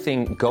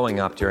everything going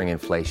up during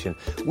inflation,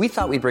 we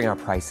thought we'd bring our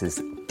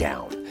prices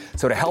down.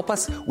 So to help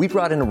us, we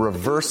brought in a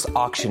reverse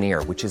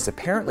auctioneer, which is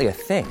apparently a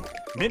thing.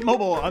 Mint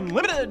Mobile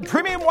Unlimited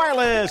Premium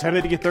Wireless. How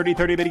to get 30,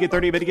 30, bit to get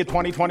 30, bit to get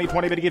 20, 20,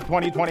 20, bit to get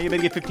 20, 20, bit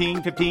to get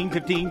 15, 15,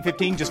 15,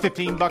 15, just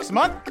 $15 a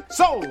month?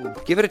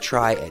 Sold! Give it a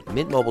try at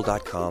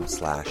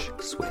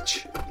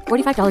mintmobile.com/switch.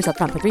 $45 up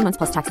front for 3 months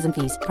plus taxes and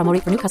fees. Promo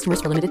rate for new customers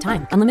for limited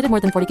time. Unlimited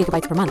more than 40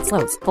 gigabytes per month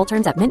slows. Full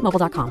terms at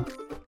mintmobile.com.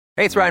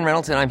 Hey, it's Ryan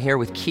Reynolds, and I'm here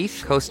with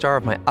Keith, co-star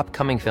of my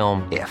upcoming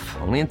film, If,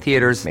 only in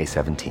theaters May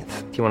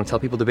 17th. Do you want to tell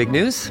people the big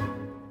news?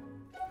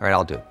 All right,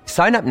 I'll do it.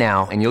 Sign up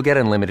now and you'll get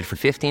unlimited for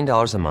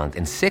 $15 a month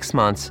and 6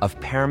 months of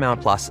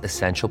Paramount Plus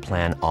Essential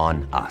Plan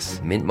on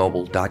us.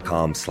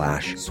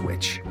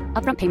 MintMobile.com/switch.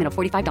 Upfront payment of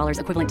 $45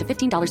 equivalent to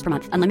 $15 per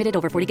month. Unlimited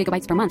over 40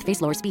 gigabytes per month.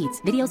 Face lower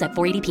speeds. Videos at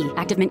 480p.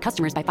 Active Mint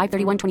customers by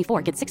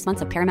 531.24 get 6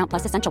 months of Paramount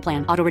Plus Essential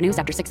Plan. Auto renews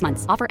after 6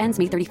 months. Offer ends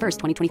May 31st,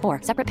 2024.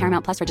 Separate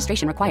Paramount Plus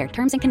registration required.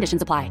 Terms and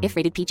conditions apply if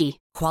rated PG.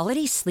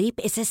 Quality sleep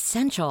is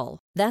essential.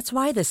 That's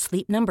why the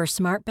Sleep Number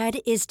Smart Bed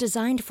is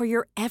designed for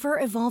your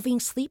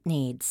ever-evolving sleep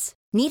needs.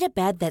 Need a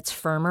bed that's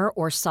firmer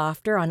or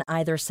softer on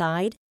either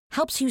side?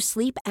 Helps you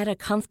sleep at a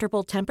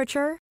comfortable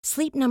temperature?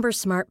 Sleep Number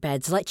Smart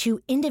Beds let you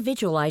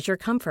individualize your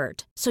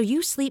comfort, so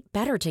you sleep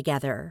better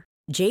together.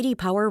 J.D.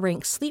 Power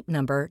ranks Sleep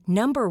Number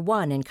number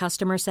 1 in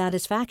customer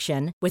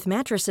satisfaction with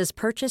mattresses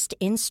purchased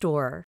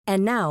in-store.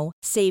 And now,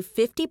 save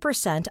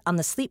 50% on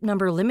the Sleep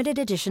Number Limited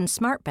Edition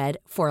Smart Bed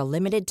for a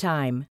limited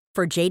time.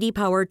 For J.D.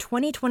 Power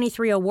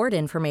 2023 award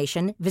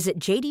information, visit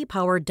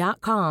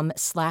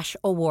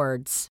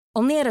jdpower.com/awards.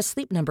 Only at a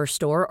Sleep Number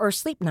store or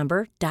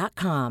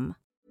sleepnumber.com.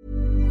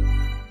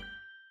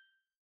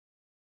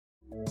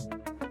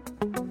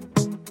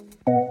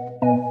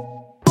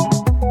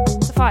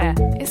 Sophia,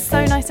 it's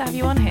so nice to have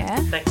you on here.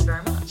 Thank you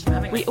very much for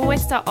having me. We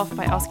always start off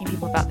by asking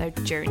people about their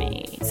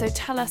journey. So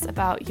tell us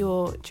about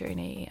your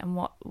journey and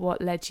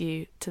what led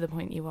you to the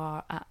point you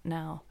are at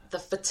now. The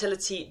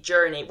fertility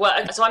journey.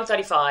 Well, so I'm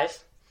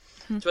 35.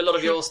 So a lot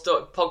of your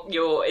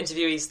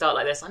interviewees start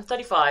like this. I'm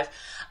 35.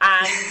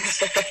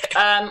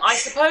 And I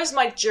suppose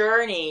my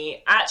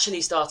journey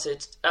actually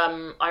started...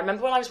 I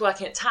remember when I was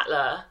working at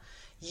Tatler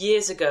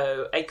years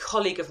ago, a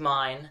colleague of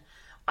mine,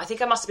 I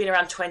think I must have been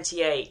around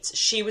 28,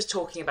 she was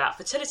talking about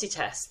fertility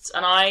tests.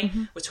 And I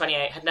was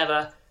 28, had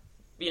never,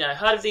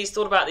 heard of these,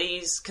 thought about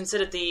these,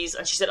 considered these.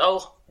 And she said,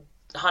 oh,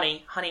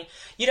 honey,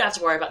 you don't have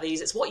to worry about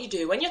these. It's what you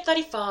do. When you're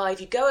 35,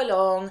 you go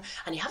along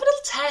and you have a little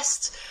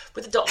test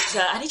with the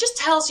doctor and he just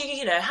tells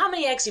you, how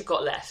many eggs you've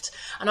got left.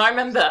 And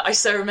I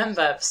so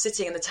remember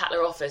sitting in the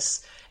Tatler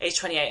office, age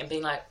 28, and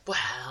being like,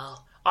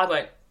 well, I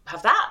won't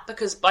have that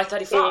because by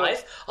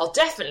 35, I'll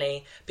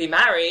definitely be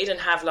married and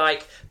have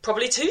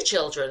probably 2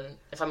 children,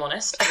 if I'm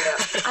honest. Yeah.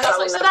 And I was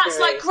like, so that's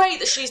great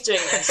that she's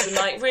doing this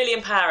and really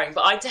empowering.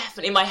 But I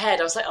definitely, in my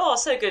head, I was like, oh,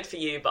 so good for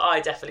you, but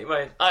I definitely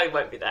won't. I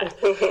won't be there.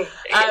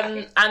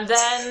 And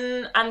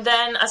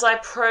then as I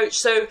approached,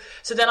 so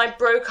then I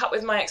broke up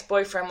with my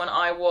ex-boyfriend when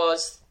I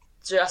was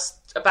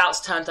just about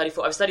to turn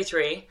 34. I was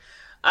 33.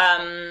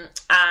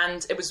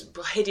 And it was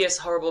hideous,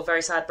 horrible,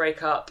 very sad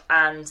breakup.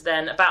 And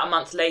then about a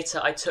month later,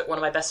 I took one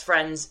of my best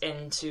friends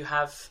in to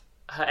have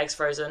her eggs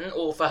frozen,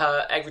 or for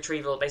her egg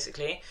retrieval,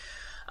 basically,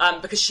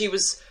 because she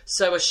was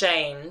so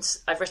ashamed.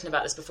 I've written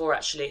about this before,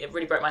 actually. It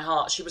really broke my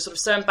heart. She was sort of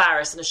so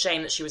embarrassed and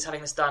ashamed that she was having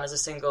this done as a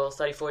single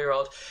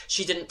 34-year-old.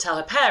 She didn't tell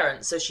her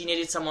parents, so she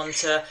needed someone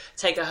to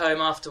take her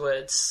home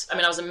afterwards. I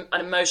mean, I was an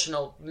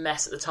emotional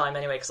mess at the time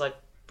anyway, because I'd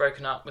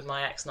broken up with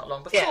my ex not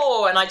long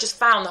before, and I just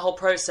found the whole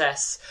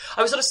process.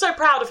 I was sort of so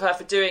proud of her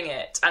for doing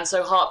it, and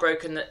so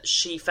heartbroken that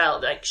she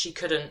felt like she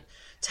couldn't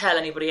tell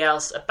anybody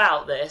else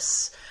about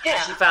this.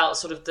 Yeah. She felt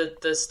sort of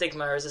the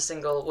stigma as a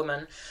single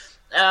woman.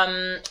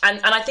 And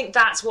I think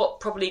that's what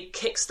probably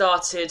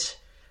kick-started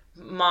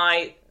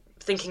my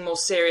thinking more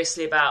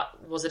seriously about,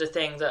 was it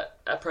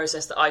a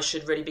process that I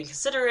should really be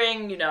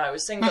considering? I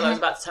was single, I was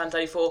about to turn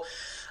 34.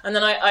 And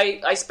then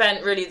I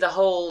spent really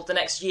the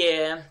next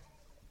year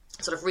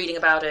sort of reading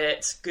about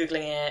it,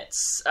 Googling it,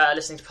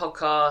 listening to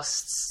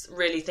podcasts,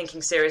 really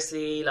thinking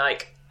seriously,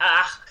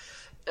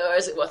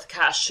 is it worth the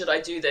cash? Should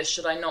I do this?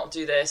 Should I not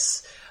do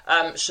this?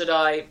 Should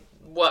I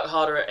work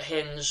harder at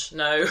Hinge?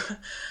 No.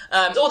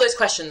 All those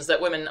questions that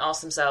women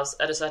ask themselves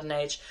at a certain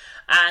age.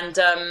 And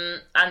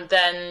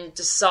then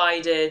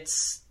decided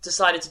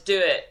to do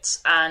it.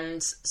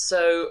 And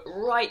so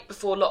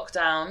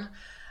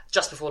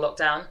just before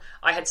lockdown,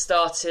 I had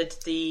started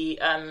the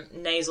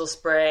nasal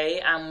spray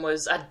and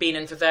had been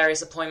in for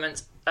various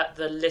appointments at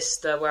the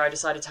Lister where I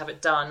decided to have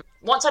it done.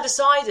 Once I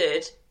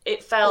decided,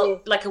 it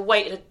felt like a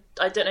weight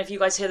I don't know if you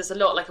guys hear this a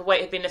lot, like a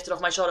weight had been lifted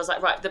off my shoulders.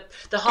 Like, right,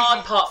 the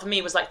hard part for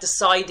me was like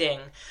deciding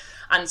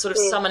and sort of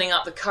summoning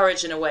up the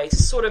courage in a way to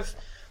sort of,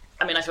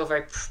 I mean, I feel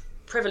very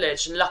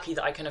privileged and lucky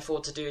that I can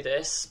afford to do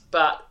this,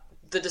 but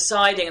the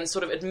deciding and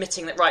sort of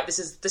admitting that, right, this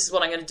is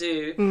what I'm going to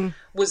do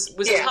was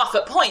tough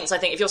at points. I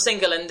think if you're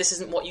single and this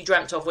isn't what you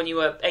dreamt of when you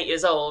were 8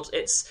 years old,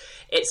 it's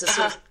a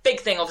sort of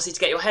big thing, obviously, to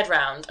get your head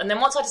round. And then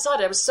once I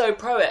decided, I was so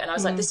pro it, and I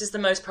was like, this is the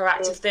most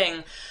proactive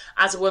thing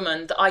as a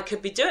woman that I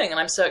could be doing, and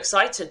I'm so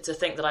excited to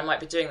think that I might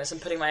be doing this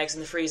and putting my eggs in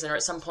the freezer, or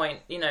at some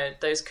point, you know,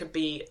 those could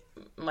be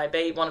my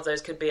baby. One of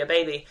those could be a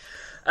baby.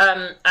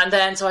 And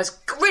then, so I was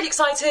really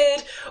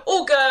excited,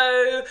 all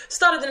go,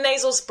 started the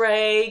nasal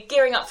spray,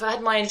 gearing up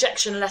had my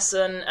injection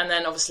lesson, and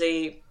then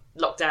obviously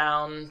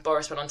lockdown,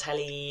 Boris went on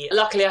telly.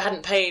 Luckily I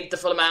hadn't paid the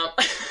full amount,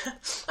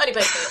 only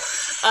paid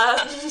for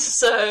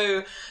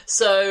So,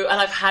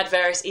 and I've had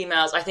various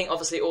emails. I think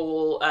obviously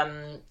all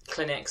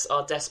clinics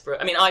are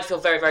desperate. I mean, I feel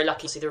very, very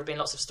lucky. See, there have been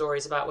lots of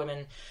stories about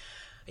women,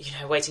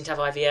 waiting to have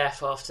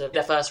IVF after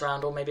their first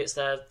round, or maybe it's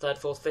their third,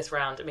 fourth, fifth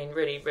round. I mean,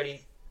 really,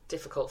 really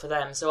difficult for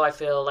them. So I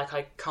feel like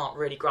I can't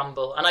really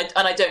grumble, and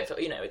I don't feel,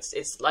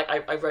 it's like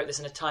I wrote this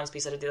in a Times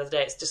piece I did the other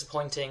day. It's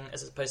disappointing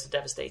as opposed to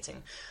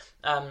devastating.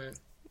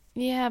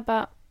 Yeah,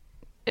 but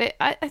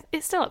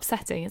it's still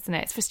upsetting, isn't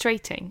it? It's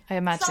frustrating, I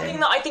imagine. Something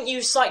that I think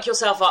you psych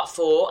yourself up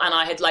for, and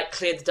I had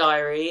cleared the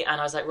diary,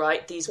 and I was like,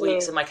 right, these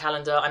weeks in my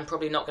calendar, I'm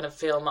probably not going to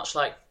feel much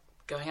like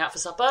going out for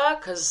supper,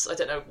 because I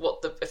don't know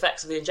what the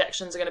effects of the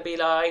injections are going to be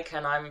like,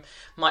 and I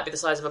might be the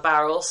size of a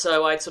barrel.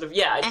 So I'd sort of,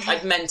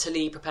 I'd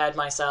mentally prepared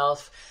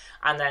myself,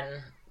 and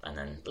then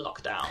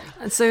lockdown.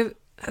 And so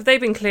have they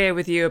been clear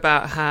with you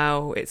about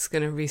how it's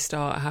going to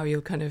restart, how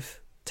you'll kind of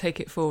take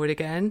it forward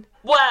again?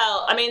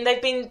 Well, I mean, they've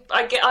been,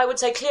 I would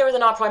say, clearer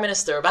than our Prime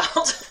Minister about.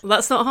 Well,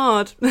 that's not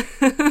hard.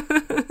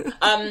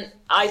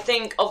 I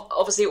think,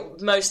 obviously,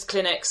 most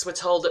clinics were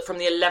told that from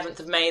the 11th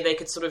of May they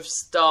could sort of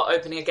start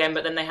opening again,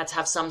 but then they had to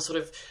have some sort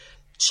of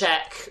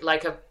check, they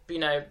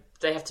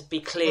have to be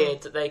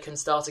cleared that they can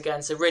start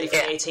again. So really from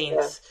the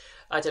 18th...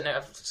 I don't know,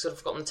 I've sort of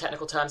forgotten the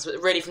technical terms, but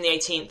really from the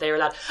 18th they were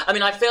allowed. I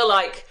mean, I feel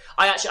like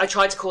I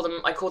tried to call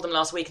them, I called them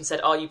last week and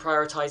said, are you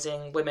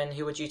prioritising women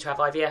who are due to have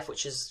IVF,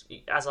 which is,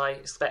 as I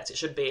expect it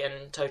should be,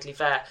 and totally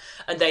fair.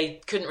 And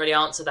they couldn't really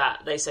answer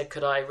that. They said,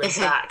 could I ring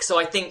back? So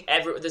I think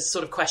there's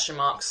sort of question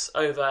marks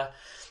over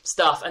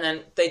stuff. And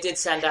then they did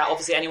send out,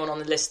 obviously anyone on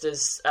the list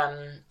as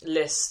a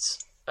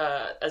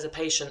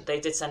patient, they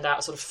did send out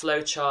a sort of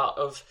flow chart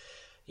of,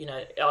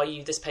 are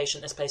you this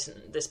patient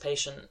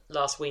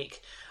last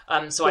week?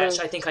 So I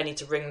think I need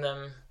to ring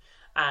them,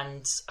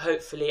 and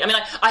hopefully, I mean,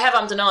 I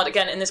have denied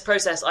again in this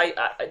process. I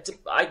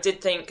did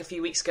think a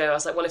few weeks ago, I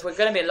was like, well, if we're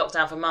going to be in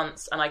lockdown for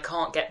months and I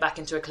can't get back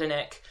into a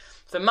clinic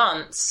for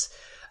months,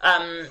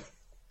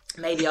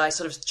 maybe I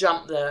sort of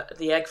jump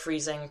the egg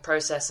freezing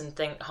process and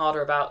think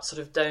harder about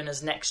sort of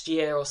donors next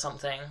year or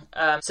something.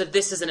 So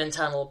this is an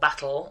internal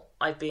battle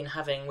I've been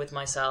having with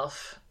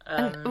myself.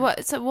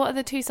 So what are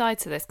the two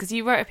sides to this? Because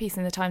you wrote a piece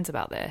in the Times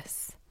about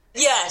this.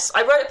 Yes,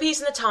 I wrote a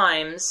piece in the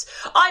Times.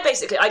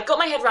 I got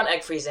my head around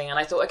egg freezing, and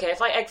I thought, okay, if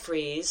I egg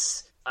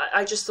freeze,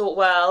 I just thought,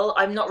 well,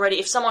 I'm not ready.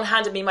 If someone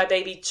handed me a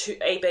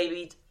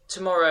baby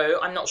tomorrow,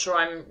 I'm not sure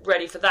I'm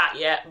ready for that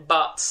yet,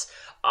 but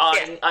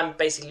I'm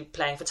basically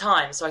playing for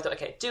time. So I thought,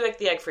 okay, do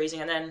the egg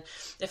freezing, and then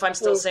if I'm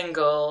still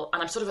single,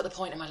 and I'm sort of at the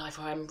point in my life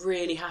where I'm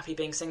really happy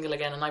being single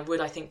again, and I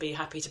would, I think, be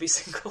happy to be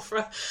single for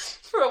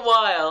a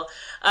while.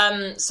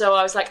 So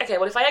I was like, okay,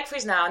 well, if I egg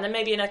freeze now, and then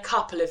maybe in a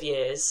couple of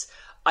years,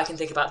 I can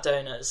think about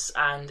donors.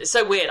 And it's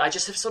so weird. I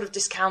just have sort of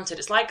discounted.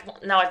 It's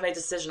like now I've made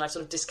the decision, I've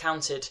sort of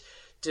discounted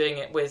doing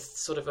it with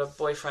sort of a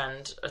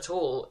boyfriend at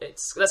all.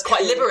 That's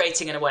quite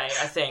liberating in a way,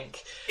 I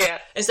think. Yeah.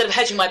 Instead of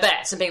hedging my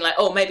bets and being like,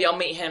 oh, maybe I'll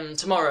meet him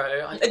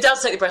tomorrow. It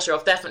does take the pressure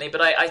off, definitely.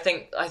 But I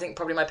think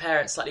probably my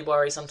parents slightly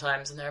worry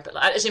sometimes, and they're a bit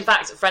like. Actually, in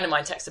fact, a friend of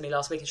mine texted me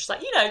last week, and she's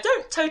like,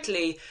 don't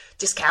totally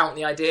discount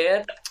the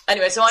idea.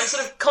 Anyway, so I'm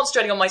sort of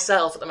concentrating on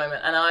myself at the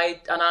moment, and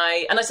I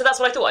so that's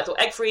what I thought. I thought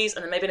egg freeze,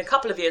 and then maybe in a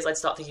couple of years I'd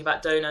start thinking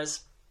about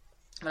donors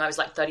when I was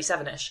like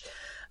 37ish.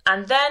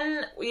 And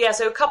then,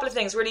 so a couple of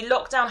things. Really,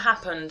 lockdown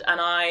happened,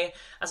 and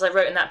as I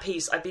wrote in that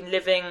piece, I've been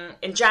living...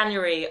 In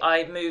January,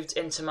 I moved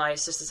into my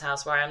sister's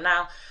house, where I am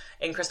now,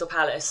 in Crystal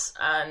Palace,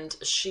 and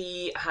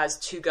she has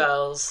two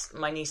girls,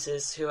 my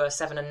nieces, who are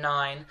 7 and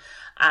 9,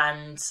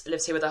 and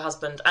lives here with her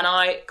husband. And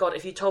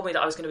if you told me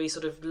that I was going to be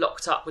sort of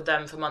locked up with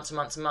them for months and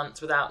months and months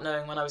without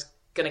knowing when I was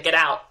going to get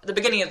out at the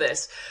beginning of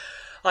this,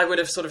 I would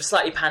have sort of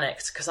slightly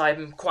panicked, because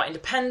I'm quite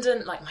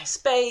independent, like my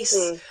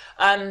space.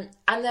 And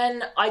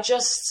then I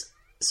just...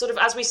 sort of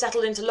as we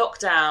settled into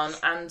lockdown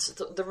and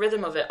the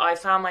rhythm of it, I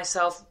found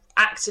myself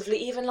actively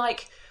even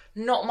like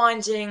not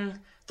minding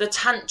the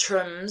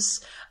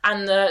tantrums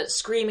and the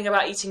screaming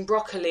about eating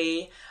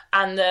broccoli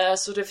and the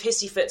sort of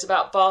hissy fits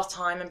about bath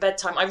time and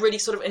bedtime. I really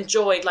sort of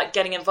enjoyed like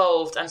getting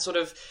involved and sort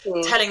of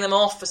telling them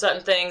off for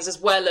certain things, as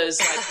well as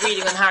like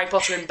reading them Harry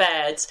Potter in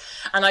bed.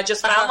 And I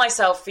just found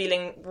myself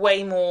feeling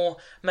way more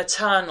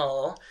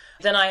maternal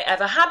than I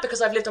ever had, because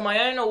I've lived on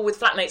my own or with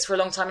flatmates for a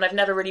long time, and I've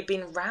never really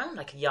been around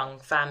like a young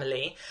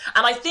family.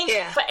 And I think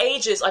for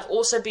ages I've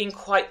also been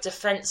quite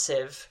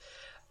defensive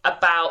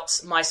about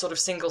my sort of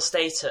single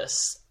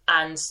status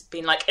and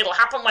been like, it'll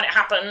happen when it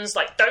happens,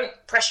 like don't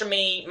pressure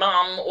me,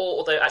 mum.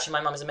 Although actually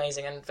my mum is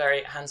amazing and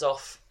very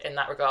hands-off in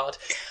that regard.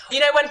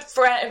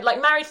 When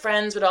like married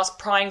friends would ask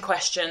prying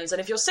questions, and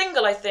if you're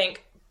single, I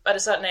think at a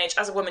certain age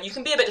as a woman you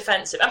can be a bit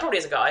defensive, and probably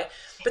as a guy,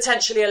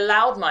 potentially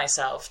allowed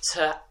myself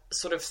to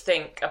sort of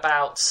think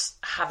about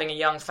having a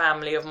young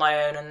family of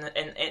my own,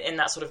 and in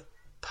that sort of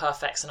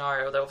perfect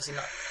scenario, although obviously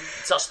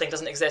such a thing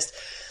doesn't exist.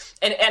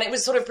 And it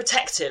was sort of a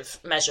protective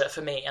measure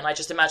for me, and I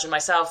just imagined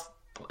myself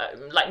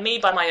like me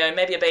by my own,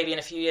 maybe a baby in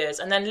a few years,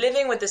 and then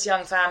living with this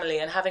young family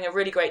and having a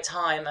really great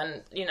time,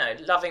 and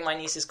loving my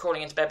nieces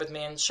crawling into bed with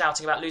me and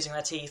shouting about losing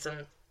their teeth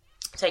and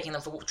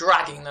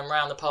dragging them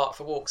around the park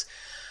for walks.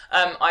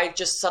 I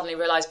just suddenly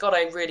realised, God,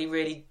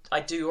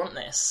 I do want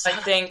this. I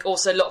think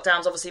also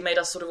lockdowns obviously made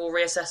us sort of all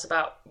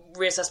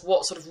reassess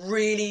what sort of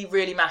really,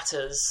 really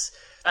matters.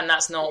 And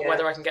that's not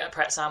whether I can get a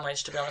Pret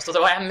sandwich, to be honest,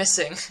 although I am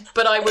missing.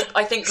 But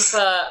I think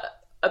prefer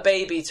a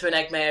baby to an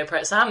egg mayo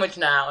Pret sandwich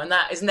now, and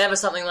that is never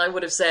something that I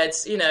would have said,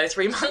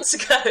 3 months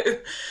ago.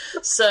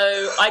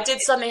 So I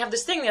did suddenly have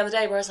this thing the other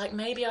day where I was like,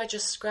 maybe I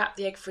just scrap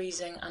the egg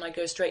freezing and I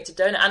go straight to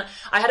donut. And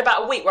I had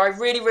about a week where I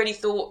really, really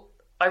thought,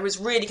 I was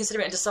really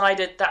considering it and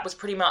decided that was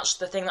pretty much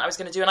the thing that I was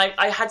going to do. And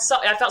I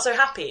felt so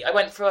happy. I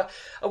went for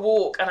a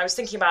walk and I was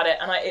thinking about it,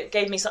 and it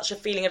gave me such a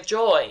feeling of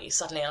joy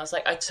suddenly. And I was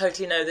like, I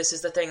totally know this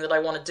is the thing that I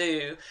want to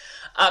do.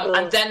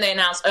 And then they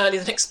announced earlier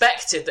than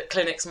expected that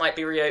clinics might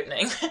be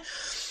reopening.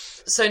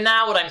 So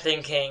now what I'm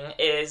thinking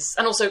is,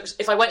 and also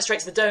if I went straight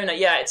to the donor,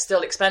 it's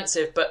still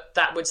expensive, but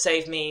that would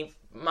save me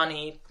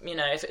money,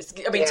 if it's,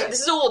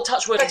 this is all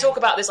touch wood. I talk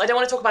about this, I don't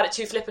want to talk about it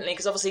too flippantly,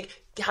 because obviously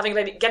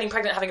getting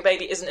pregnant, having a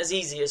baby isn't as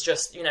easy as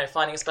just,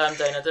 finding a sperm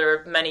donor. There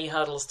are many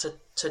hurdles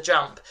to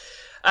jump.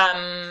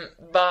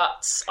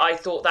 But I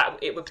thought that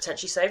it would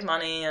potentially save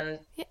money, and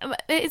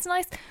it's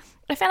nice.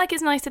 I feel like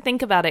it's nice to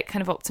think about it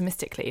kind of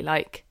optimistically,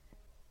 like,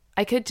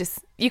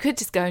 you could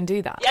just go and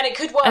do that. Yeah, and it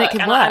could work.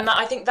 And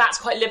I think that's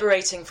quite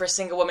liberating for a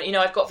single woman.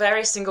 I've got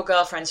various single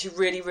girlfriends who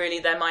really, really,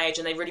 they're my age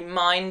and they really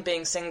mind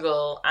being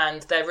single,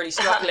 and they're really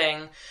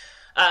struggling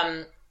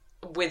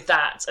with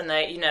that. And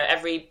they,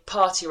 every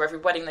party or every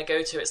wedding they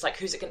go to, it's like,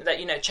 who's it going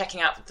to, checking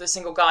out the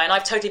single guy. And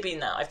I've totally been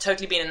there. I've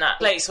totally been in that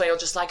place where you're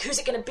just like, who's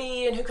it going to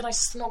be? And who can I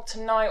snog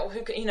tonight? Or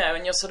who can,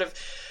 and you're sort of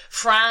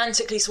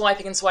frantically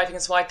swiping and swiping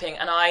and swiping.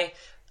 And I,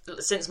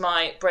 since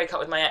my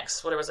breakup with my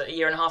ex, what was it, a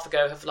year and a half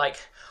ago, have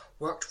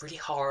worked really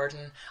hard,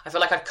 and I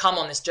feel like I've come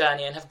on this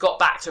journey and have got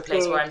back to a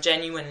place where I'm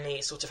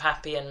genuinely sort of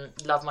happy and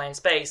love my own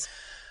space.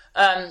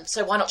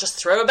 So why not just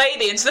throw a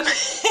baby into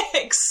the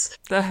mix?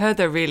 I heard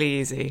they're really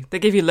easy. They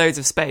give you loads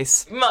of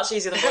space. Much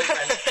easier than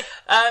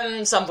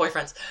boyfriends. Some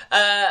boyfriends.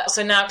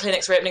 So now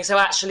clinics are opening. So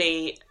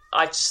actually,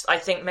 I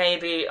think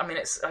maybe,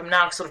 I'm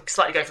now sort of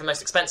slightly going for the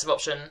most expensive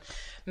option.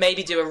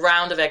 Maybe do a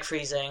round of egg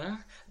freezing,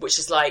 which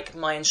is like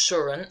my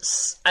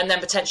insurance, and then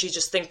potentially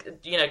just think,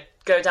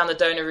 go down the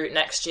donor route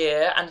next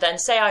year, and then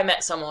say I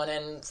met someone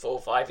in 4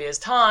 or 5 years'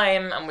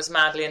 time and was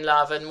madly in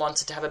love and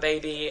wanted to have a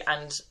baby,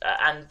 and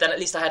then at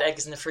least I had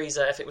eggs in the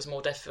freezer if it was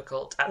more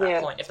difficult at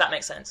that point, if that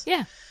makes sense.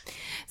 Yeah.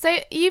 So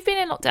you've been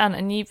in lockdown,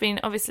 and you've been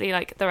obviously,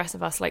 like the rest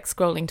of us, like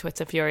scrolling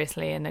Twitter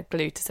furiously and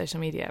glued to social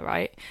media,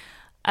 right?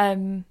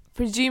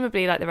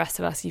 Presumably, like the rest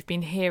of us, you've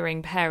been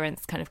hearing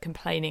parents kind of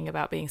complaining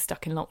about being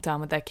stuck in lockdown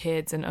with their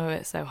kids and,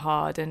 it's so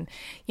hard. And,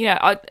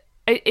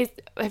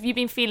 have you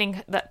been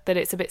feeling that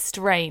it's a bit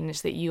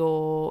strange that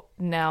you're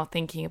now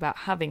thinking about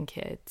having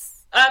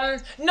kids?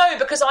 No,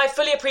 because I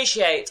fully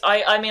appreciate.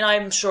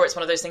 I'm sure it's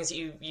one of those things that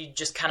you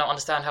just cannot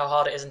understand how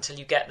hard it is until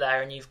you get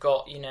there and you've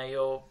got,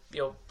 your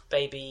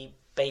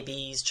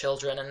babies,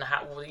 children, and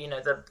how,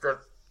 the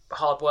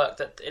hard work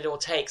that it all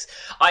takes.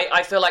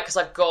 I feel like because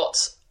I've got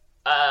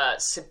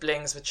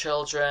siblings with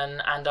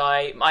children, and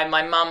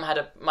my mum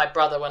had my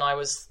brother when I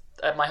was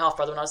my half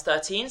brother when I was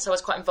 13, so I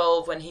was quite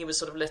involved when he was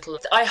sort of little.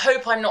 I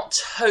hope I'm not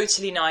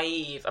totally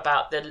naive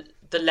about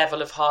the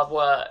level of hard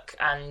work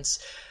and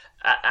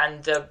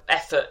the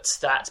effort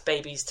that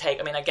babies take.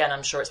 Again,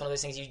 I'm sure it's one of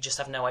those things you just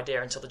have no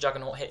idea until the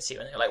juggernaut hits you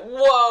and you're like,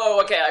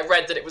 whoa, okay, I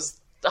read that it was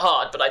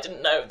hard, but I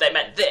didn't know they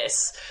meant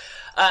this.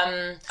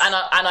 And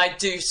I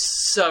do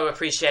so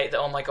appreciate that,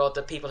 oh my God,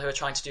 the people who are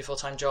trying to do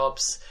full-time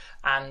jobs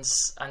and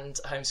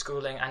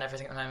homeschooling and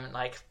everything at the moment,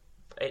 like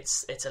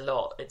it's a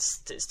lot, it's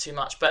too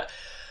much. But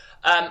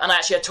and I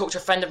talked to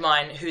a friend of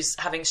mine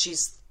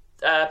she's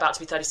about to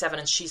be 37,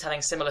 and she's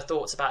having similar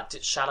thoughts about,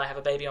 shall I have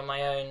a baby on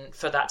my own?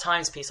 For that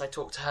Times piece, I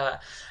talked to her,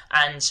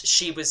 and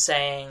she was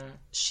saying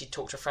she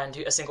talked to a friend,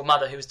 a single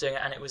mother who was doing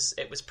it, and it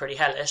was pretty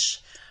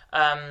hellish.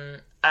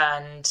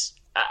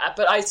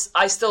 But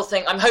I still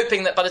think, I'm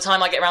hoping that by the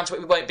time I get around to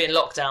it, we won't be in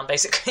lockdown,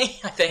 basically.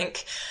 I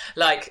think,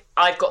 like,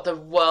 I've got the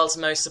world's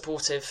most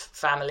supportive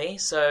family,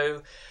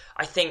 so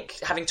I think,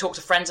 having talked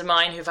to friends of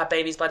mine who've had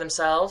babies by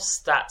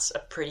themselves, that's a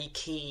pretty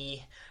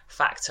key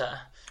factor.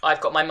 I've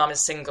got, my mum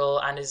is single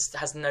and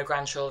has no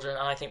grandchildren,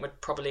 and I think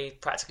would probably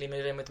practically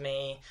move in with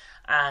me.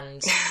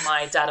 And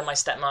my dad and my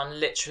stepmom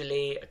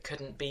literally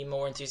couldn't be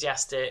more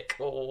enthusiastic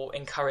or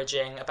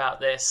encouraging about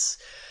this.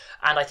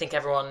 And I think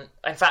everyone,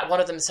 in fact,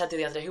 one of them said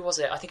the other day, who was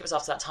it? I think it was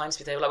after that Times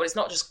piece. They were like, well, it's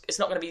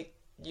not going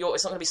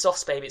to be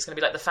Soft's baby. It's going to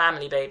be like the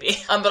family baby.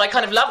 But I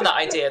kind of love that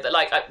idea that,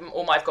 like,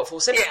 I've got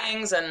 4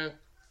 siblings, and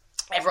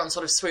everyone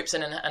sort of swoops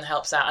in and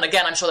helps out. And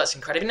again, I'm sure that's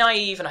incredibly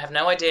naive, and I have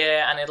no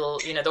idea. And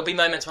there'll be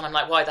moments when I'm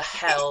like, why the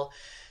hell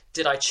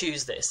did I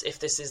choose this if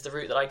this is the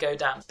route that I go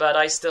down? But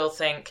I still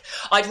think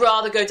I'd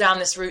rather go down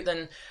this route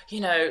than,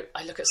 I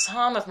look at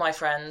some of my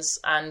friends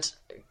and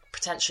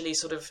potentially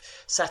sort of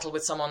settle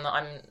with someone that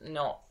I'm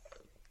not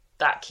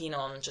that keen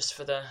on just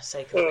for the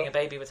sake of having a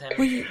baby with him.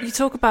 Well, you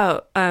talk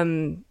about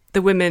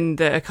the women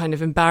that are kind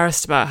of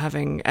embarrassed about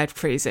having egg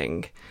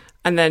freezing.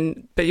 And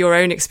then, but your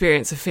own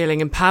experience of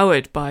feeling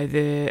empowered by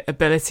the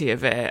ability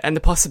of it and the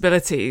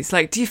possibilities.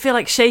 Like, do you feel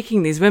like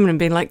shaking these women and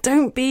being like,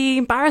 don't be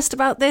embarrassed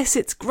about this,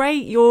 it's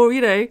great, you're,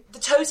 you know...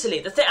 Totally.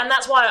 And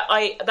that's why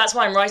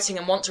I'm writing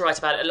and want to write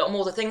about it a lot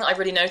more. The thing that I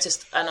really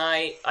noticed, and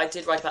I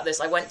did write about this,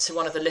 I went to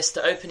one of the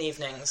Lister Open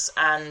evenings,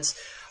 and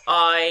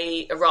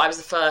I was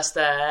the first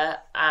there,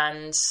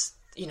 and...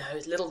 you know,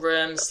 little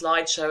room,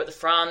 slideshow at the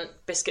front,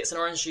 biscuits and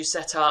orange juice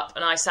set up,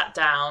 and I sat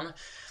down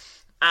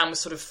and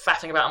was sort of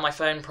faffing about on my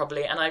phone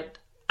probably, and I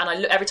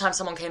every time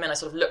someone came in, I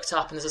sort of looked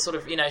up, and there's a sort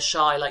of, you know,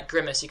 shy like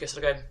grimace, you could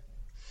sort of go,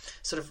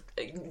 sort of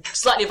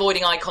slightly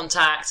avoiding eye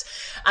contact,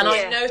 and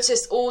I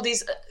noticed all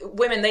these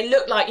women, they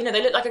look like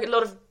a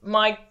lot of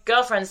my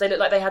girlfriends, they look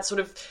like they had sort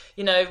of,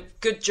 you know,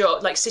 good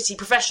job, like city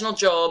professional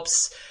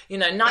jobs, you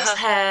know, nice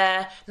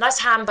hair, nice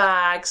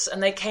handbags,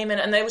 and they came in,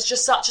 and there was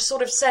just such a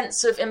sort of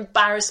sense of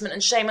embarrassment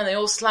and shame, and they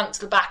all slunk to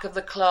the back of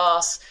the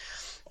class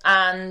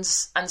and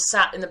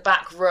sat in the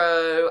back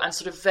row and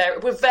sort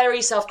of were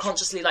very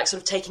self-consciously like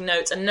sort of taking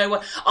notes, and no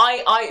one,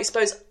 I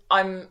suppose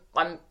I'm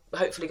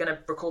hopefully going to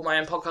record my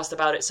own podcast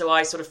about it, so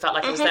I sort of felt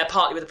like I was there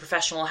partly with a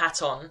professional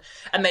hat on,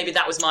 and maybe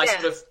that was my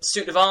sort of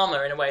suit of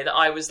armour in a way, that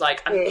I was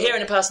like, I'm here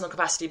in a personal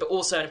capacity but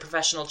also in a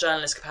professional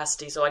journalist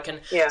capacity, so I can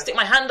stick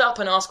my hand up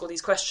and ask all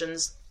these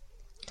questions,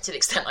 to the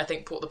extent I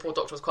think the poor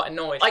doctor was quite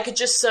annoyed. I could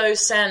just so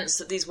sense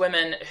that these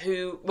women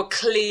who were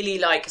clearly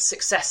like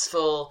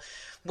successful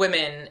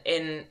women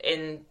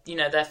in you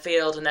know, their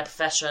field and their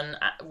profession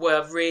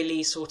were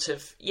really sort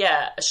of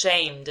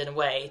ashamed in a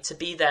way to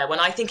be there, when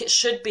I think it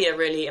should be a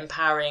really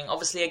empowering,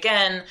 obviously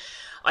again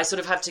I feel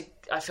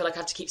like I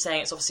have to keep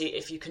saying, it's obviously,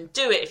 if you can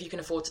do it, if you can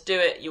afford to do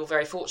it, you're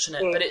very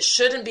fortunate, but it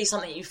shouldn't be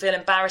something you feel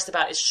embarrassed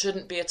about. It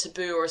shouldn't be a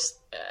taboo or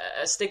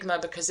a stigma,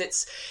 because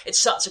it's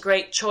such a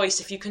great choice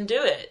if you can do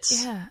it.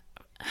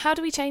 How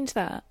do we change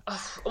that?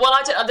 Well,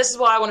 this is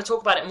why I want to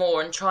talk about it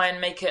more and try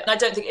and make it... And I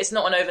don't think it's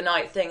not an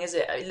overnight thing, is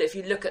it? If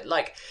you look at,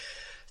 like,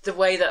 the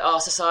way that our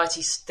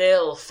society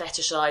still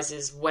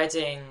fetishises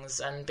weddings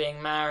and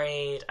being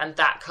married and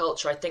that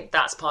culture, I think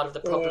that's part of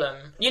the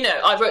problem. You know,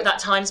 I wrote that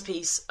Times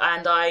piece,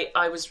 and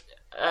I was...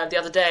 the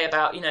other day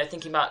about, you know,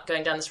 thinking about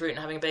going down this route and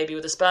having a baby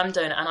with a sperm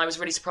donor, and I was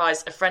really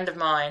surprised. A friend of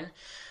mine,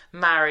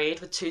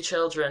 married with 2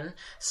 children,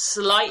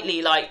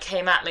 slightly like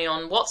came at me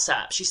on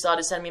WhatsApp. She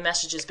started sending me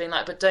messages being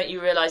like, but don't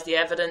you realise the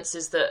evidence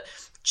is that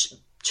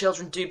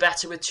children do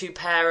better with 2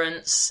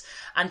 parents,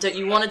 and don't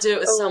you want to do it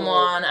with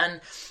someone?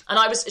 And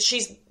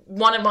she's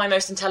one of my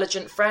most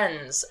intelligent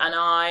friends, and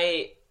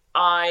I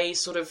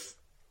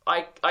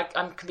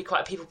can be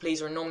quite a people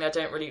pleaser, and normally I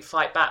don't really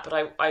fight back,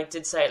 but I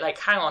did say, like,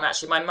 hang on,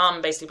 actually, my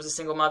mum basically was a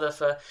single mother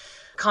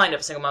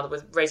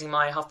with raising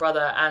my half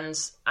brother, and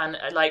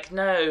like,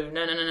 no,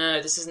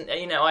 this isn't,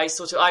 you know,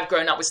 I've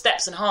grown up with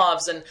steps and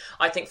halves, and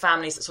I think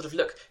families that sort of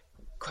look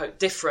quote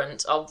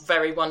different are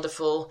very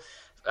wonderful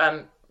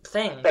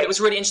thing. But it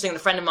was really interesting, the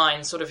friend of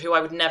mine, sort of, who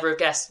I would never have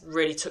guessed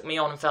really took me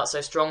on and felt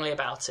so strongly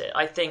about it.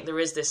 I think there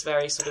is this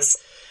very sort of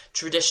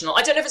traditional,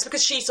 I don't know if it's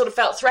because she sort of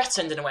felt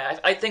threatened in a way.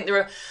 I think there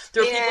are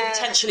people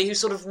potentially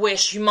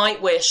who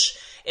might wish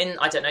in,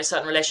 I don't know,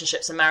 certain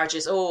relationships and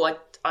marriages,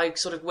 I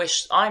sort of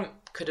wish I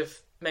could have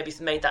maybe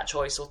made that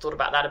choice or thought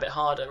about that a bit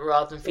harder,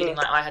 rather than feeling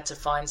like I had to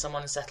find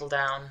someone and settle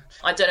down.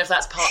 I don't know if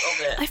that's part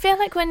of it. I feel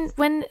like when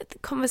the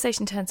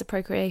conversation turns to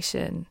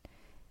procreation,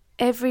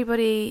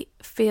 everybody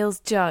feels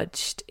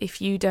judged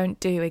if you don't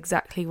do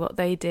exactly what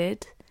they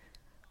did.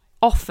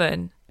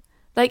 Often.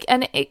 Like,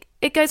 and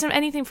it goes from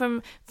anything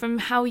from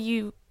how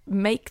you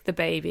make the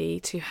baby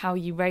to how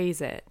you raise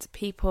it.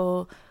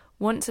 People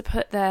want to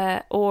put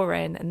their oar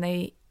in, and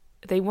they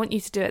want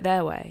you to do it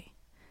their way.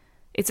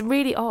 It's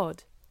really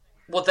odd.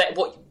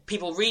 What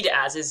people read it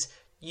as is,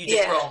 you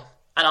did wrong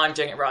and I'm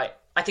doing it right.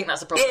 I think that's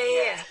the problem.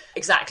 Yeah.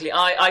 Exactly.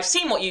 I've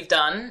seen what you've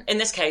done. In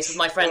this case with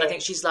my friend, I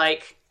think she's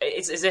like,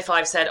 it's as if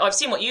I've said, I've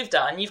seen what you've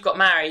done. You've got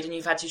married and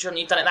you've had 2 children.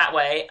 You've done it that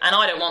way, and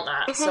I don't want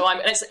that. So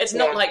it's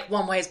not like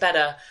one way is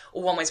better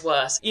or one way is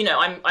worse. You know,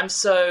 I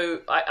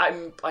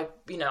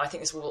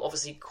think this will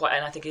obviously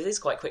and I think it is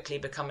quite quickly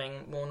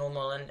becoming more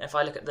normal. And if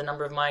I look at the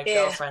number of my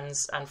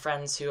girlfriends and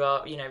friends who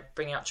are, you know,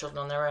 bringing up children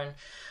on their own,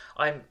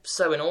 I'm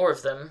so in awe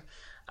of them.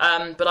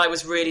 But I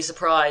was really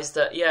surprised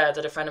that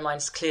a friend of mine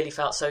clearly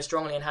felt so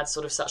strongly and had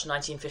sort of such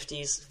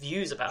 1950s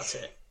views about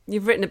it.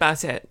 You've written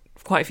about it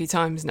quite a few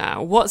times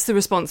now. What's the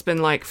response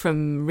been like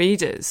from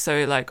readers?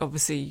 So, like,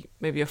 obviously,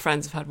 maybe your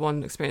friends have had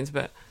one experience,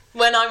 but...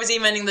 When I was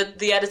emailing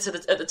the editor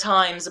at the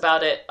Times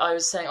about it, I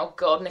was saying, oh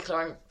God,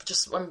 Nicola,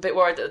 I'm a bit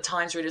worried that the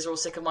Times readers are all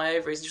sick of my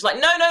ovaries. And she was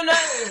like, no,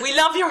 we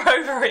love your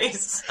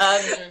ovaries.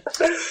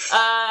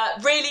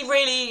 Really,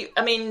 really,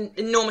 I mean,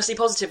 enormously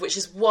positive, which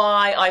is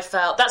why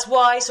that's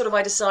why sort of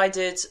I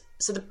decided,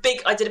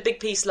 I did a big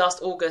piece last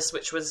August,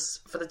 which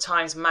was for the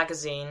Times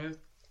magazine,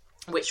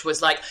 which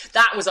was like,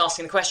 that was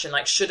asking the question,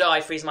 like, should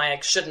I freeze my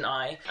eggs, shouldn't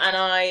I?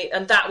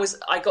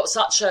 I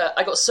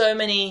got so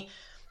many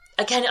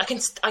again,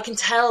 I can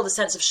tell the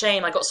sense of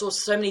shame. I got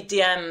so many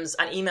DMs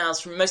and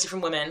emails mostly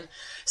from women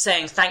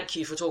saying thank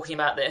you for talking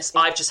about this.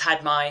 I've just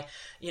had my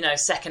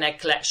second egg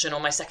collection or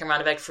my second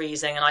round of egg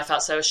freezing, and I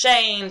felt so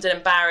ashamed and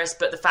embarrassed,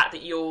 but the fact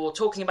that you're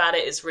talking about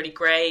it is really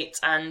great,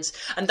 and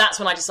that's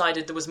when I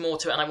decided there was more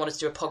to it and I wanted to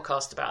do a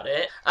podcast about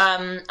it.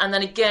 And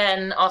then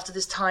again, after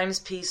this Times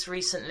piece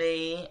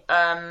recently,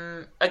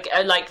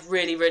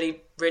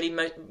 really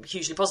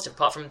hugely positive,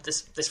 apart from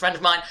this friend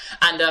of mine,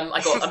 and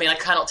I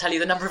cannot tell you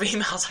the number of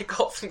emails I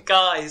got from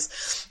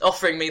guys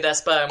offering me their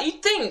sperm.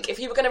 You'd think if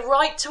you were going to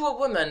write to a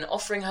woman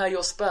offering her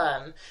your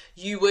sperm,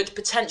 you would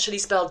potentially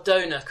spell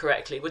donor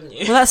correctly, wouldn't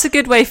you? Well, that's a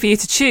good way for you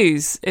to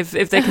choose. If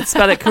they could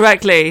spell it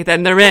correctly,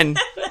 then they're in.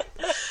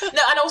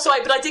 No, and also, I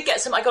did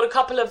get I got a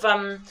couple of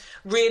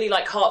really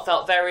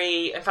heartfelt,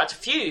 in fact, a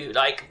few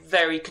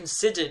very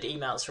considered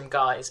emails from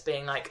guys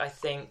being like, I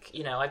think,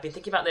 I've been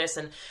thinking about this,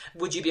 and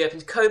would you be open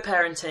to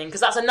co-parenting?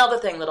 Because that's another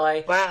thing that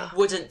I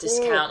wouldn't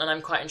discount, and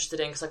I'm quite interested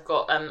in, because I've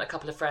got a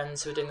couple of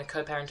friends who are doing the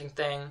co-parenting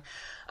thing.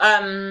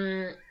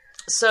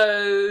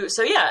 So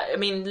yeah, I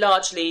mean,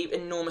 largely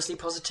enormously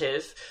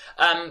positive.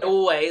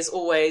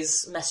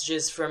 Always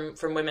messages from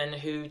women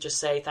who just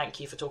say thank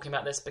you for talking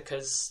about this,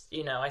 because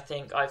I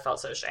think I felt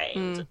so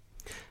ashamed.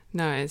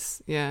 No,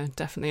 it's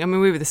definitely. I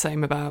mean, we were the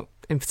same about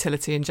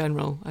infertility in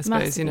general, I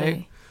suppose.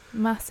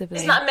 Massively.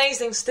 Isn't that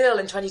amazing? Still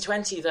in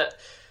 2020, that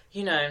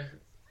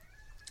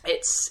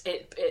it's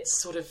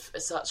sort of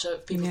such a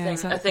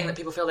a thing that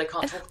people feel they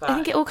can't talk about. I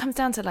think it all comes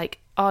down to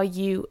are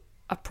you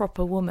a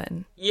proper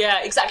woman?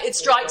 Yeah, exactly. It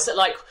strikes at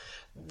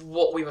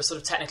what we were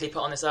sort of technically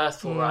put on this earth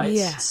for, right?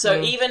 Yeah. So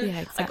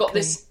exactly. I got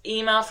this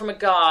email from a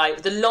guy,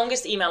 the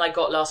longest email I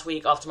got last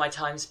week after my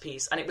Times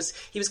piece, and he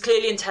was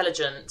clearly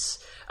intelligent,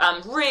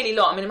 really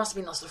long. I mean, it must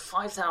have been sort of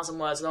 5,000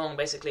 words long,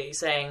 basically,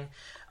 saying,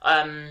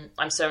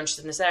 I'm so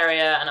interested in this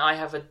area, and I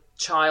have a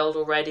child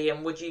already,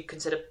 and would you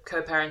consider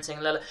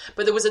co-parenting?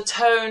 But there was a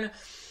tone,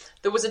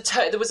 there was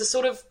a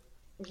sort of,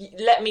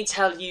 let me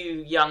tell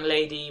you, young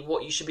lady,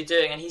 what you should be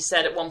doing. And he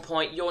said at one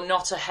point, you're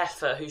not a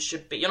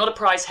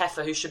prize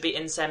heifer who should be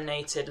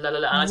inseminated, And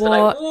I was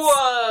like,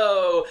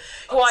 whoa!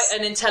 Quite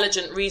an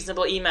intelligent,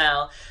 reasonable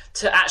email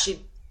to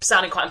actually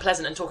sounding quite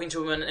unpleasant and talking to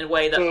a woman in a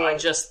way that I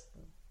just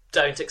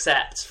don't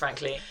accept,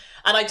 frankly.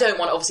 And I don't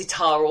want to obviously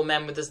tar all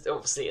men with this.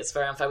 Obviously, it's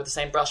very unfair with the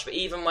same brush. But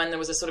even when there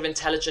was a sort of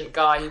intelligent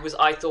guy who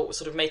I thought was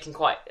sort of making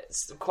quite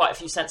a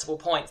few sensible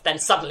points, then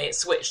suddenly it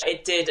switched.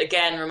 It did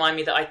again remind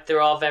me that there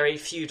are very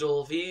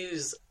feudal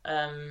views.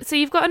 So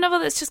you've got a novel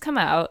that's just come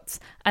out,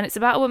 and it's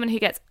about a woman who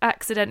gets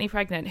accidentally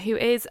pregnant, who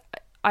is,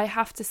 I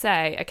have to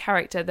say, a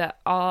character that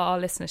our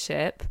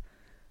listenership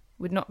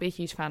would not be a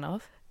huge fan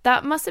of.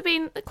 That must have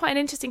been quite an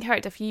interesting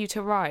character for you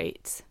to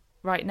write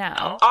right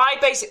now.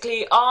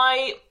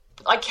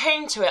 I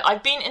came to it.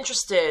 I've been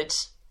interested.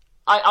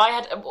 I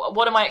had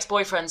one of my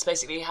ex-boyfriends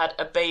basically had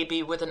a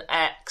baby with an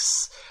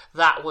ex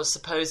that was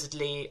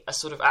supposedly a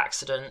sort of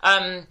accident.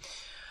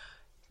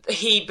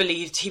 He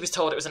was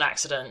told it was an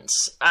accident,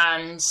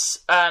 and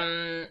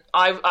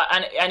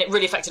it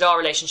really affected our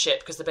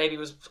relationship, because the baby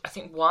was, I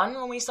think, 1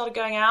 when we started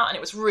going out, and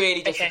it was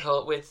really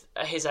difficult with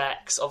his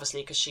ex,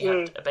 obviously, because she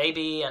had a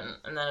baby and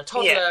then a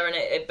toddler, and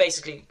it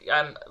basically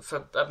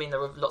there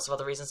were lots of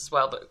other reasons as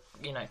well, but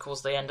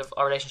caused the end of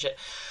our relationship.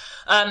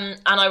 And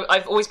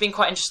I've always been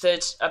quite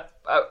interested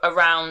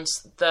around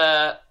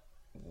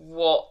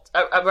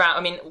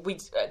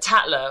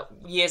Tatler,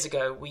 years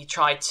ago, we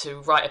tried to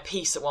write a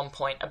piece at one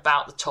point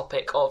about the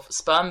topic of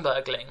sperm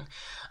burgling.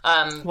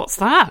 What's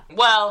that?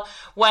 Well,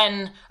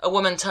 when a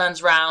woman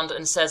turns round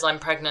and says, I'm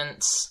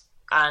pregnant,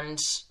 and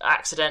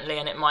accidentally,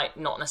 and it might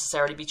not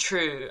necessarily be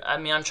true. I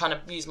mean, I'm trying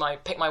to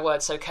pick my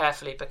words so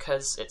carefully,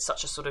 because it's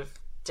such a sort of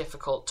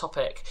difficult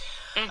topic.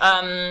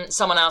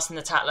 Someone else in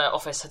the Tatler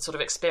office had sort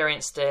of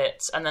experienced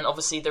it, and then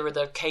obviously there were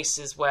the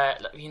cases where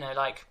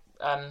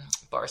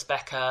Boris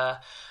Becker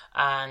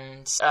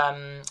and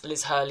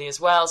Liz Hurley as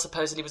well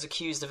supposedly was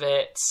accused of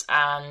it.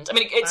 And I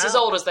mean, it's as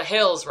old as the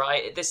hills,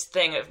 right? This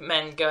thing of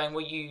men going,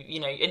 well,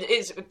 it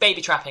is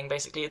baby trapping,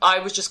 basically. I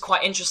was just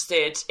quite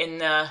interested in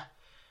the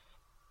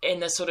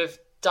sort of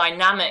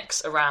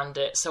dynamics around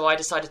it, so I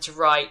decided to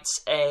write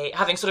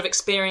having sort of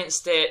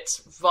experienced it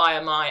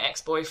via my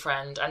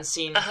ex-boyfriend and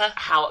seen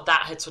how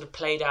that had sort of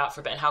played out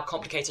for a bit, and how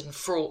complicated and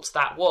fraught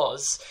that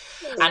was,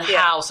 and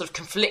how sort of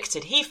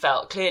conflicted he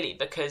felt, clearly,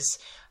 because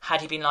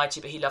had he been lied to,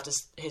 but he loved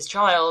his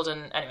child,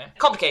 and anyway,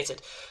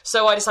 complicated.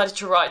 So I decided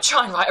to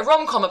try and write a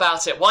rom-com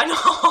about it. Why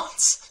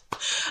not?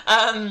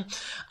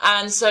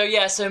 And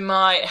so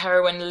my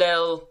heroine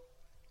Lil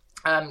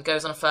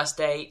goes on a first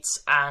date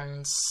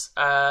and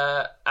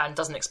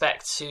doesn't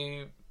expect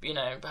to,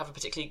 have a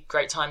particularly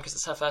great time, because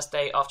it's her first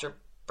date after a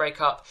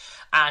breakup,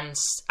 and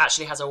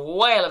actually has a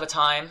whale of a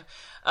time.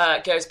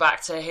 Goes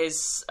back to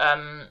his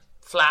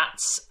flat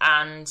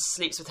and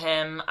sleeps with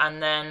him,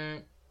 and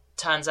then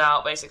turns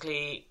out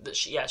basically that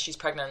she's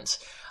pregnant.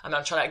 I mean,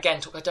 I'm trying to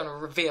again talk. I don't want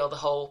to reveal the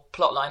whole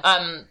plot line.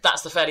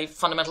 That's the fairly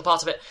fundamental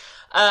part of it.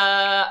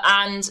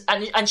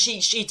 And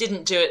she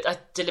didn't do it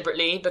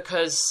deliberately,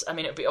 because I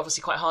mean, it would be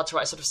obviously quite hard to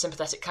write a sort of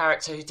sympathetic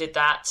character who did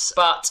that.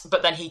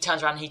 But then he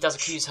turns around and he does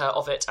accuse her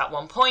of it at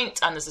one point,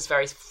 and there's this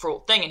very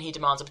fraught thing, and he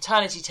demands a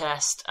paternity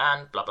test,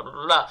 and blah blah blah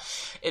blah blah.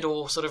 It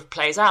all sort of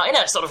plays out in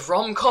a sort of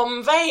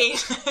rom-com vein,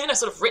 in a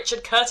sort of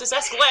Richard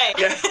Curtis-esque way.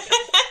 Yeah.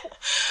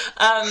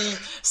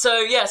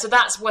 So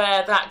that's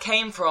where that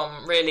came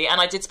from, really.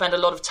 And I did spend a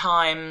lot of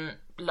time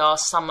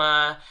last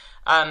summer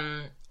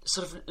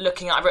sort of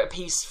looking at, I wrote a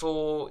piece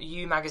for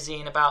You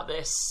magazine about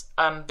this,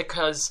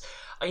 because,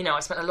 you know, I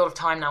spent a lot of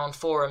time now on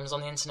forums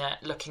on the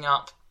internet looking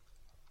up.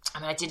 I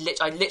mean,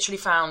 I literally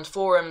found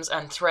forums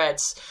and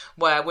threads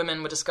where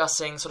women were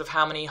discussing sort of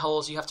how many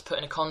holes you have to put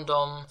in a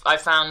condom. I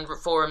found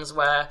forums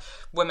where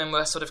women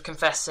were sort of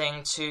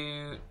confessing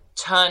to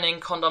turning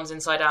condoms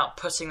inside out,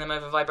 putting them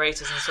over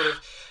vibrators and sort of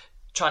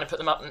trying to put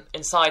them up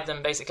inside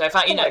them, basically. I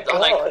found, you know,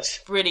 like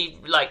really,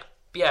 like,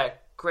 yeah,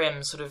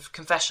 grim sort of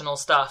confessional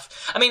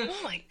stuff. I mean,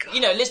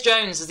 you know, Liz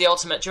Jones is the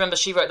ultimate. Do you remember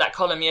she wrote that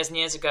column years and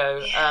years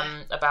ago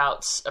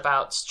about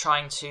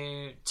trying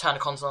to turn a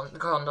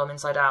condom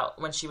inside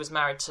out when she was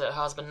married to her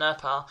husband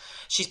Nirpal?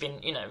 She's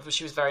been, you know,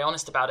 she was very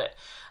honest about it.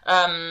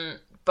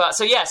 But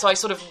so I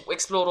sort of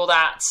explored all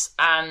that,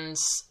 and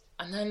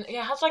then,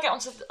 yeah, how did I get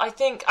onto... I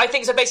think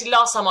so. Basically,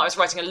 last summer I was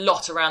writing a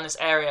lot around this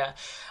area,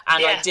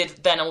 and I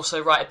did then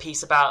also write a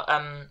piece about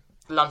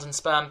London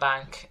Sperm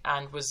Bank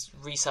and was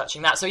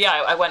researching that. So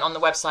yeah, I went on the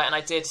website and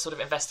I did sort of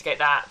investigate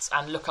that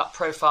and look up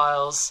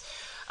profiles.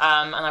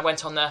 And I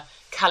went on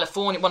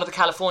one of the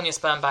California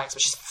sperm banks,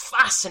 which is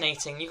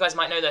fascinating. You guys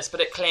might know this,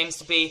 but it claims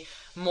to be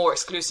more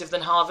exclusive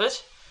than Harvard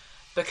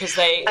because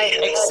they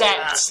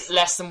accept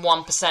less than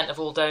 1% of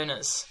all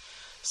donors.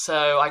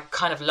 So I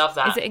kind of love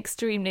that. Is it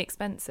extremely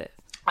expensive?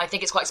 I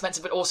think it's quite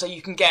expensive, but also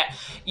you can get,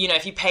 you know,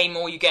 if you pay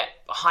more, you get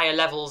higher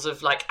levels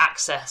of, like,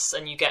 access,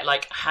 and you get,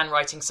 like,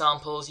 handwriting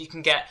samples. You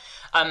can get,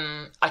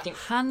 I think...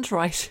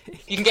 Handwriting?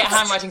 You can get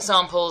handwriting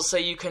samples, so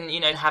you can, you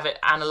know, have it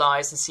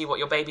analysed and see what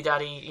your baby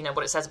daddy, you know,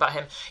 what it says about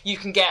him. You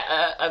can get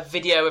a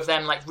video of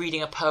them, like,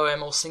 reading a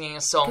poem or singing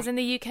a song. Because in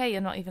the UK,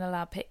 you're not even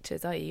allowed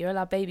pictures, are you? You're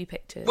allowed baby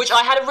pictures. Which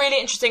I had a really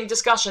interesting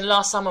discussion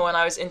last summer when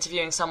I was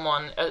interviewing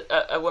someone,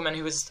 a woman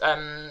who was,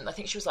 I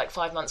think she was, like,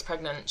 5 months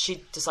pregnant.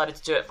 She decided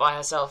to do it by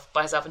herself,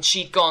 and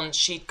she'd found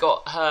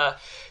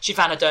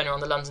her donor on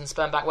the London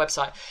Sperm Bank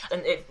website,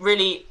 and it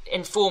really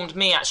informed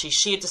me, actually.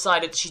 She had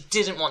decided that she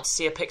didn't want to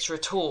see a picture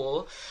at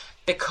all,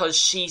 because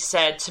she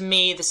said, to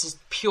me, this is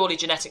purely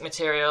genetic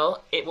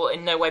material. It will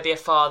in no way be a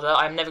father.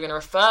 I'm never going to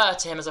refer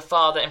to him as a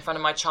father in front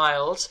of my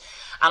child,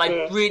 and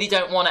I really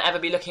don't want to ever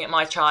be looking at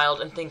my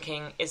child and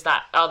thinking,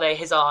 are they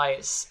his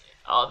eyes?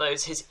 Are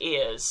those his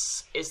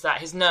ears? Is that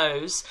his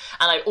nose?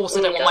 And I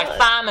also don't want my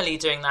family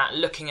doing that,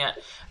 looking at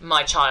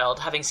my child,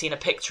 having seen a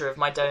picture of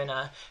my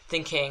donor,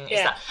 thinking, is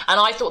that... And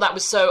I thought that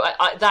was so...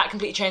 that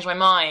completely changed my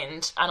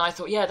mind. And I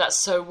thought, yeah, that's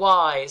so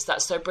wise.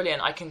 That's so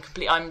brilliant.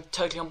 I'm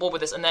totally on board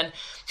with this. And then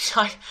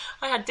I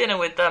had dinner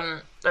with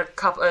a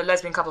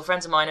lesbian couple of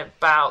friends of mine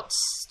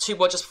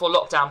just before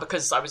lockdown,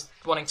 because I was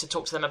wanting to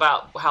talk to them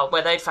about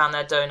where they'd found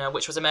their donor,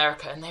 which was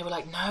America. And they were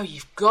like, no,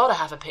 you've got to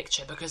have a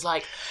picture, because,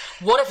 like,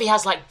 what if he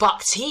has, like,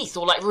 buck teeth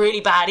or, like,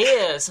 really bad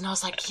ears? And I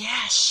was like,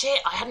 yeah, shit,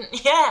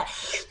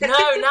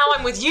 now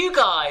I'm with you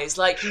guys.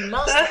 Like, you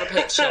must have a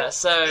picture.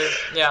 So,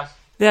 yeah.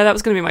 Yeah, that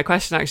was going to be my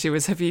question, actually,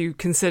 was have you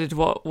considered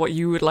what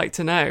you would like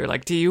to know?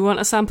 Like, do you want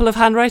a sample of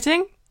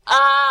handwriting?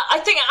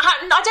 I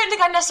don't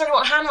think I necessarily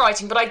want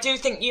handwriting, but I do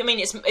think,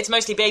 it's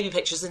mostly baby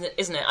pictures,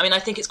 isn't it? I mean, I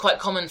think it's quite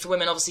common for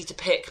women, obviously, to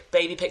pick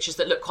baby pictures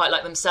that look quite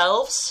like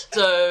themselves,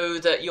 so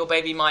that your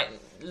baby might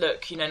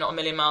look, you know, not a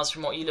million miles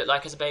from what you look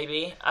like as a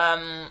baby.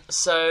 But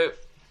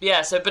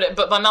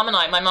my mum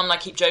and I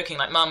keep joking,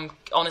 like, Mum,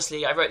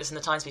 honestly, I wrote this in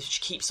the Times piece, she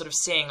keeps sort of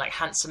seeing, like,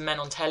 handsome men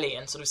on telly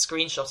and sort of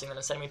screenshotting them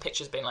and sending me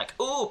pictures being like,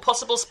 ooh,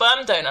 possible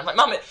sperm donor. I'm like,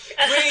 Mum, it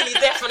really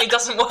definitely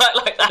doesn't work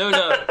like that.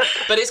 No.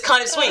 But it's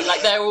kind of sweet.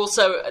 Like, they're all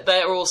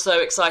so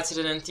excited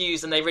and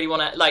enthused, and they really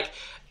want to, like,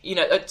 you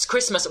know, at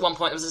Christmas at one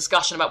point there was a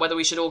discussion about whether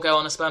we should all go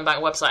on a sperm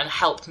bank website and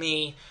help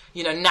me,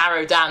 you know,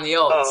 narrow down the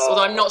odds.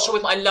 Although I'm not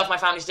sure, I love my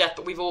family to death,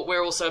 but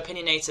we're also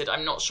opinionated.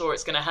 I'm not sure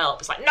it's going to help.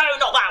 It's like, no,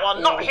 not that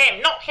one, not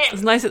him.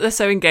 It's nice that they're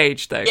so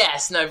engaged, though.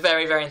 Yes, no,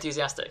 very, very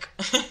enthusiastic.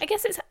 I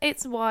guess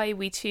it's why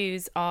we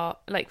choose our,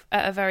 like,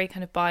 at a very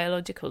kind of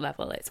biological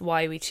level, it's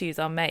why we choose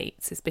our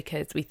mates, is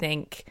because we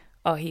think,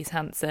 oh, he's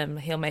handsome,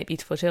 he'll make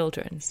beautiful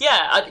children.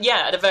 Yeah,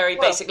 at a very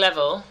basic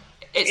level.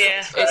 It's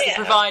the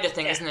provider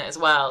thing, isn't it, as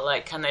well?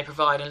 Like, can they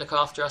provide and look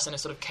after us in a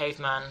sort of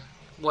caveman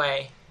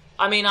way?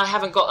 I mean, I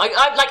haven't got... I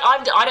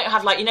don't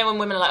have, like... You know when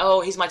women are like, oh,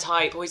 he's my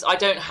type, or I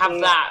don't have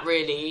that,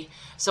 really.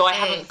 So I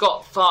haven't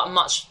got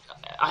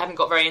I haven't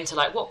got very into,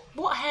 like,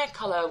 what hair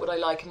colour would I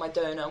like in my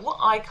donor? What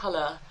eye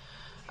colour?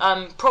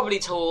 Probably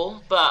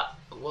tall, but...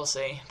 we'll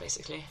see,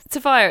 basically.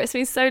 Tafaya, it's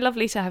been so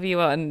lovely to have you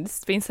on.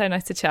 It's been so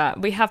nice to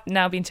chat. We have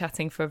now been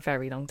chatting for a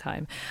very long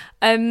time.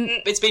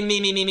 It's been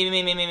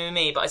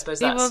me, but I suppose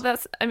that's...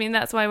 Well,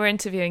 that's why we're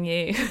interviewing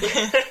you.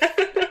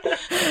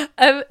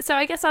 So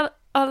I guess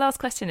Our last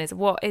question is,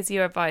 what is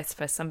your advice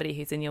for somebody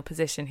who's in your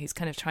position, who's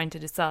kind of trying to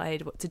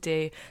decide what to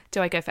do?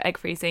 Do I go for egg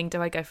freezing?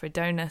 Do I go for a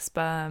donor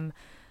sperm?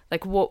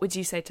 Like, what would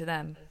you say to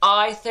them?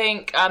 I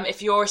think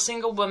if you're a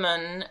single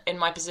woman in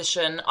my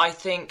position, I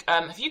think...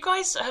 have you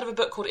guys heard of a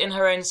book called In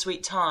Her Own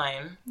Sweet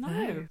Time?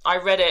 No. I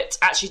read it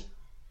actually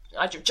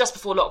just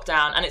before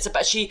lockdown, and it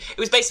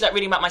was basically like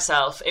reading about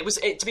myself.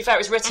 To be fair, it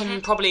was written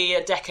probably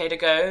a decade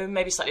ago,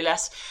 maybe slightly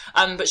less,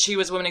 but she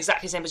was a woman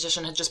exactly the same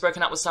position, had just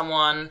broken up with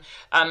someone,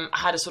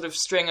 had a sort of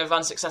string of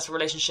unsuccessful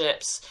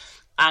relationships,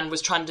 and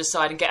was trying to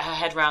decide and get her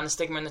head around the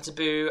stigma and the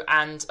taboo.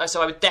 And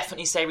so I would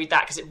definitely say read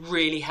that, because it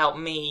really helped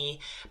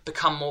me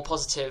become more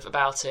positive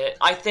about it.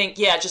 I think,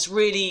 just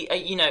really,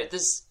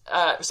 there's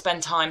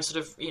spend time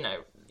sort of,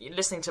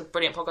 listening to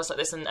brilliant podcasts like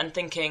this and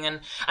thinking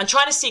and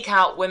trying to seek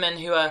out women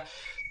who are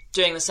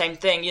doing the same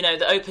thing.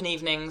 The open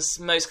evenings,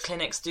 most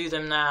clinics do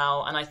them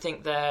now, and I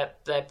think they're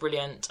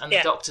brilliant. And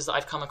the doctors that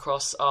I've come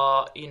across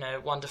are,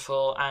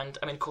 wonderful. And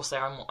I mean, of course,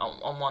 they're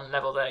on one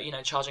level, they're,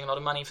 charging a lot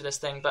of money for this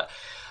thing. But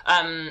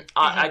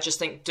I just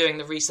think doing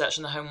the research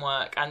and the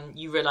homework, and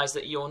you realise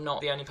that you're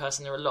not the only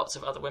person. There are lots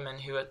of other women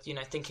who are,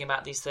 thinking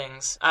about these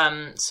things.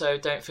 So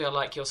don't feel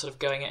like you're sort of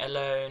going it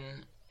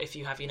alone. If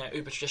you have,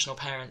 uber traditional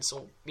parents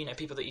or,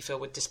 people that you feel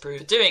would disapprove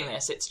of doing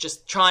this, it's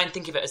just try and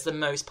think of it as the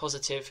most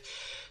positive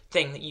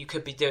thing that you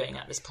could be doing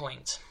at this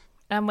point.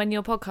 And when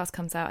your podcast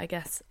comes out, I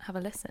guess, have a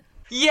listen.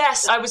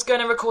 Yes, I was going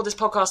to record this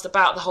podcast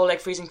about the whole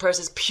egg freezing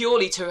process,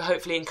 purely to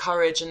hopefully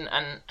encourage and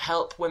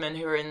help women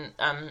who are in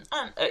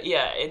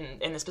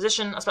this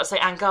position. I was about to say,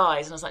 and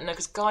guys, and I was like, no,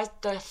 because guys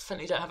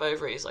definitely don't have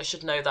ovaries. I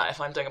should know that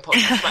if I'm doing a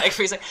podcast about egg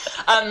freezing.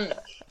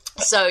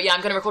 So,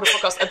 I'm going to record a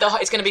podcast.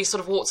 It's going to be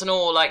sort of warts and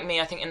all, like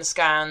me, I think, in the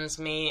scans,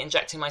 me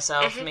injecting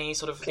myself, me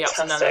sort of the ups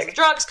and downs of the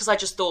drugs, because I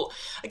just thought,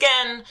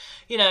 again,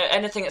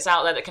 anything that's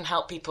out there that can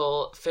help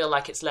people feel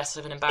like it's less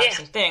of an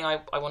embarrassing thing, I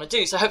want to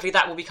do. So hopefully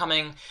that will be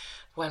coming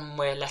when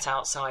we're let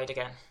outside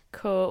again.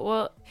 Cool.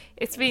 Well,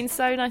 it's been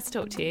so nice to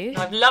talk to you.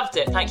 I've loved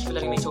it. Thank you for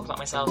letting me talk about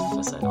myself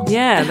for so long.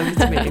 Yeah, lovely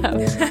to meet you.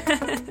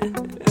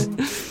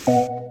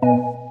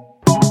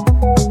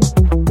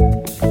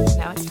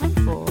 Now it's time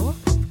for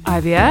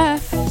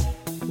IVF.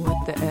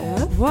 What the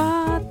F?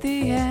 What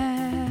the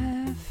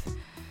F?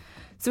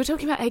 So we're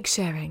talking about egg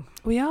sharing.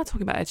 We are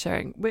talking about egg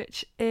sharing,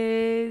 which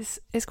is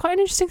quite an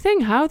interesting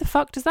thing. How the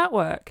fuck does that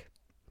work?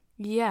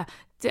 Yeah.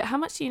 How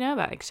much do you know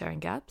about egg sharing,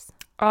 Gabs?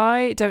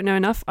 I don't know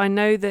enough. I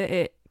know that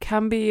it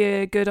can be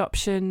a good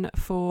option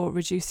for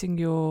reducing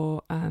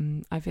your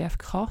IVF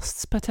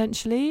costs,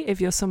 potentially, if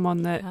you're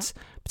someone that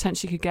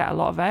potentially could get a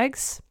lot of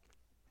eggs.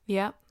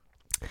 Yeah.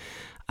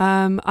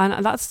 And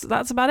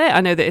that's about it.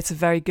 I know that it's a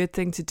very good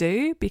thing to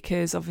do,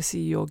 because obviously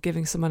you're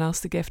giving someone else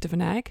the gift of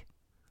an egg.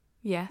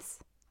 Yes.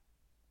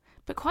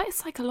 But quite a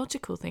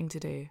psychological thing to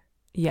do.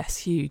 Yes,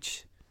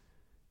 huge.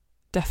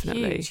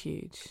 Definitely.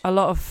 Huge.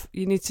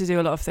 You need to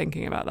do a lot of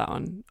thinking about that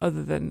one,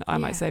 other than I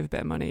might save a bit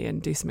of money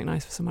and do something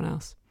nice for someone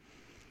else.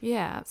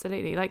 Yeah,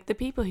 absolutely. Like, the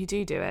people who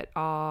do it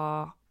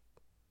are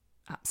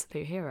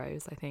absolute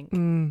heroes, I think.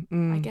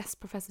 I guess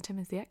Professor Tim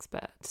is the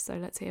expert, so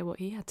let's hear what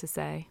he had to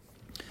say.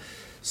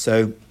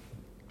 So,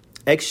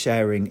 egg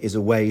sharing is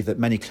a way that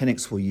many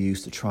clinics will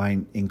use to try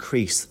and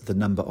increase the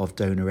number of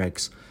donor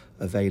eggs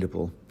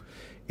available.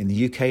 In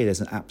the UK,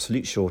 there's an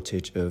absolute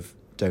shortage of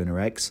donor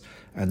eggs,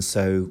 and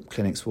so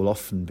clinics will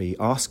often be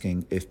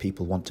asking if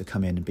people want to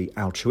come in and be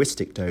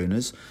altruistic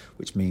donors,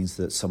 which means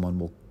that someone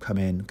will come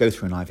in, go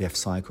through an IVF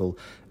cycle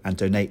and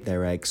donate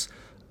their eggs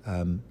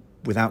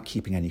without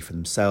keeping any for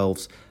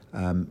themselves,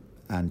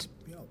 and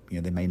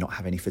they may not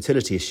have any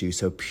fertility issues,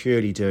 so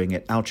purely doing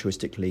it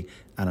altruistically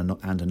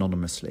and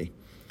anonymously.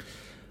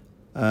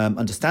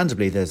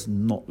 Understandably, there's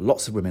not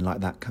lots of women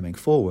like that coming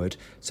forward,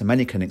 so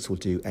many clinics will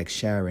do egg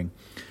sharing.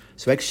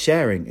 So egg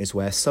sharing is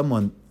where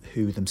someone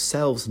who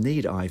themselves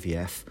need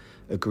IVF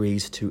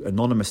agrees to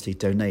anonymously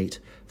donate,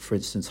 for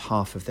instance,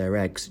 half of their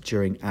eggs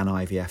during an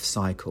IVF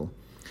cycle.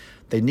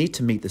 They need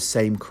to meet the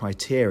same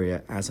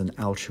criteria as an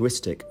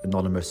altruistic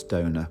anonymous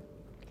donor.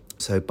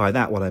 So by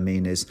that, what I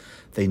mean is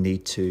they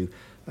need to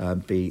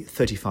be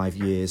 35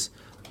 years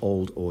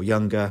old or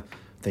younger.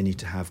 They need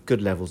to have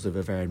good levels of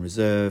ovarian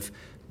reserve,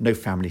 no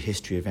family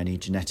history of any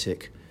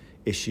genetic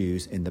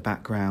issues in the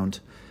background.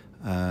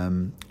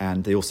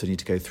 And they also need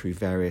to go through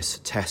various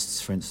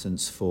tests, for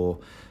instance, for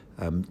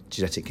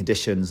genetic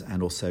conditions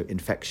and also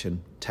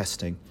infection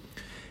testing.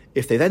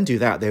 If they then do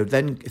that,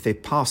 if they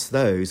pass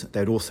those, they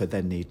would also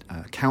then need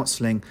a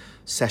counselling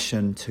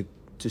session to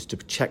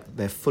check that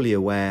they're fully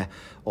aware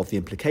of the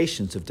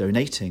implications of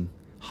donating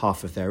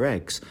half of their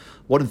eggs.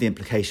 One of the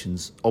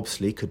implications,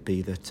 obviously, could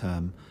be that,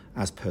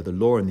 as per the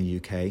law in the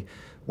UK,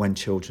 when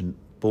children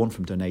born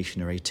from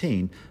donation are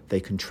 18, they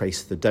can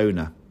trace the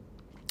donor.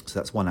 So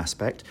that's one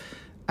aspect.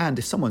 And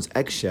if someone's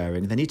egg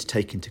sharing, they need to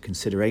take into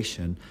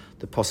consideration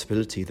the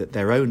possibility that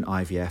their own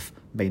IVF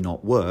may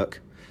not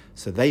work.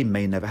 So they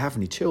may never have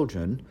any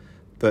children,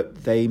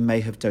 but they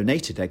may have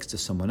donated eggs to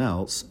someone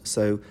else.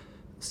 So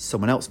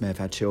someone else may have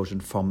had children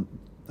from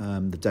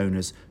the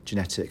donor's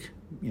genetic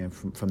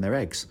from their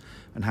eggs,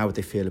 and how would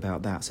they feel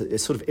about that? So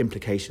it's sort of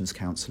implications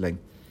counselling.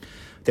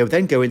 They would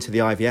then go into the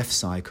IVF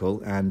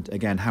cycle, and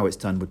again, how it's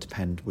done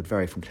would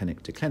vary from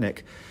clinic to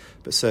clinic.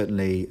 But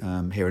certainly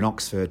here in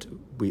Oxford,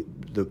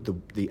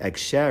 the egg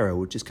sharer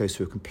would just go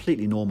through a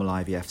completely normal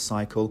IVF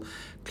cycle.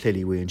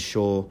 Clearly, we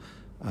ensure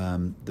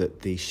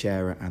that the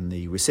sharer and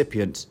the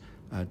recipient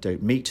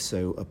don't meet,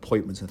 so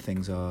appointments and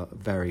things are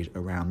varied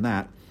around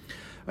that.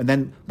 And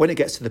then when it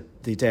gets to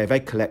the day of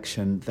egg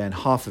collection, then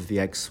half of the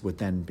eggs would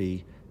then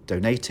be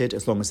donated,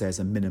 as long as there's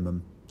a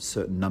minimum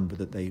certain number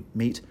that they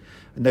meet.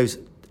 And those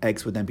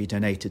eggs would then be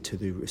donated to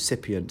the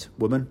recipient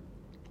woman.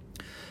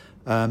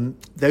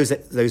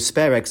 Those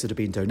spare eggs that have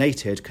been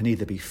donated can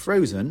either be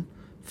frozen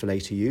for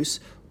later use,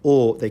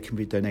 or they can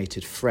be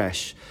donated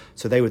fresh.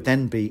 So they would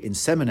then be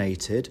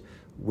inseminated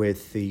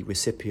with the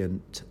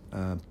recipient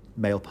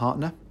male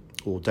partner,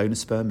 or donor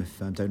sperm, if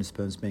donor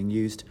sperm is being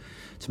used,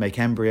 to make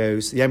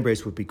embryos. The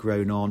embryos would be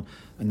grown on,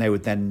 and they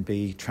would then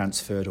be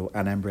transferred, or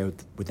an embryo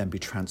would then be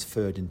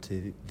transferred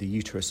into the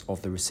uterus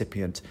of the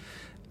recipient.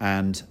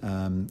 And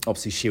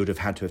obviously she would have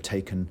had to have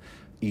taken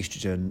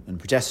estrogen and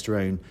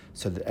progesterone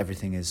so that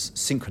everything is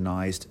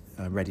synchronised,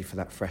 ready for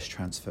that fresh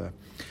transfer.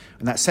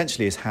 And that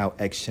essentially is how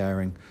egg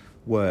sharing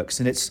works.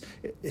 And it's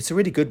a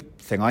really good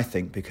thing, I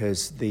think,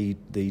 because the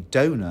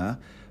donor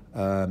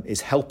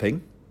is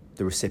helping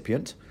the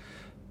recipient.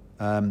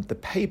 The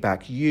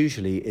payback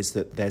usually is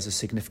that there's a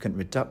significant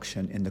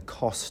reduction in the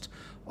cost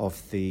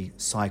of the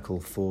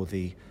cycle for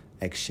the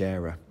egg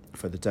sharer,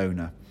 for the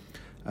donor.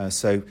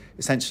 So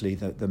essentially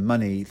the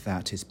money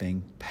that is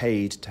being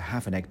paid to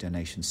have an egg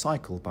donation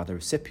cycle by the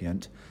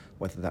recipient,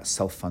 whether that's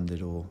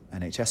self-funded or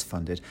NHS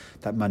funded,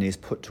 that money is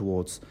put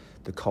towards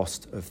the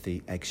cost of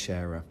the egg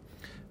sharer.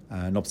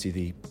 And obviously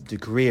the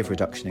degree of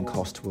reduction in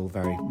cost will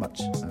very,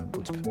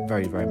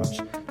 very much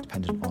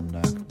dependent on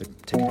the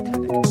particular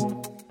clinic.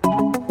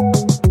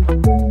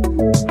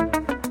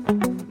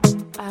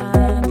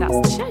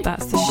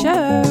 That's the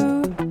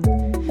show.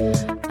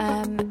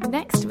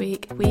 Next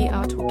week we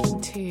are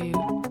talking to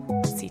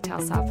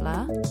Sital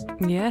Savla.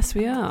 Yes,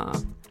 we are.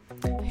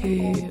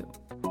 Who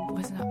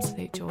was an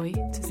absolute joy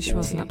to speak She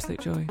was to. an absolute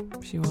joy.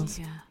 She was.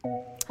 Yeah.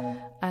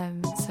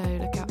 So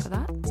look out for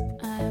that.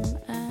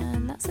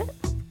 And that's it.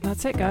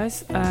 That's it,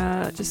 guys.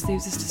 Just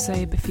leaves us to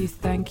say a few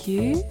thank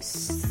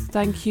yous.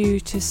 Thank you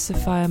to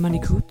Sophia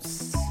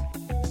Moneycoats.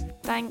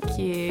 Thank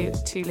you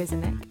to Liz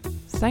and Nick.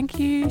 Thank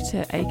you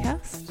to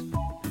Acast.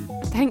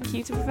 Thank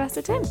you to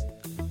Professor Tim.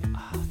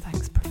 Oh,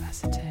 thanks,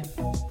 Professor Tim.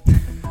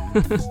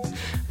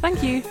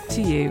 Thank you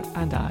to you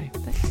and I.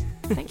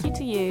 Thank you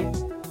to you,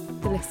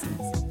 the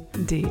listeners.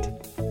 Indeed.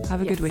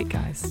 Have a good week,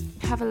 guys.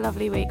 Have a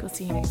lovely week. We'll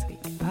see you next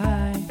week.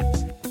 Bye.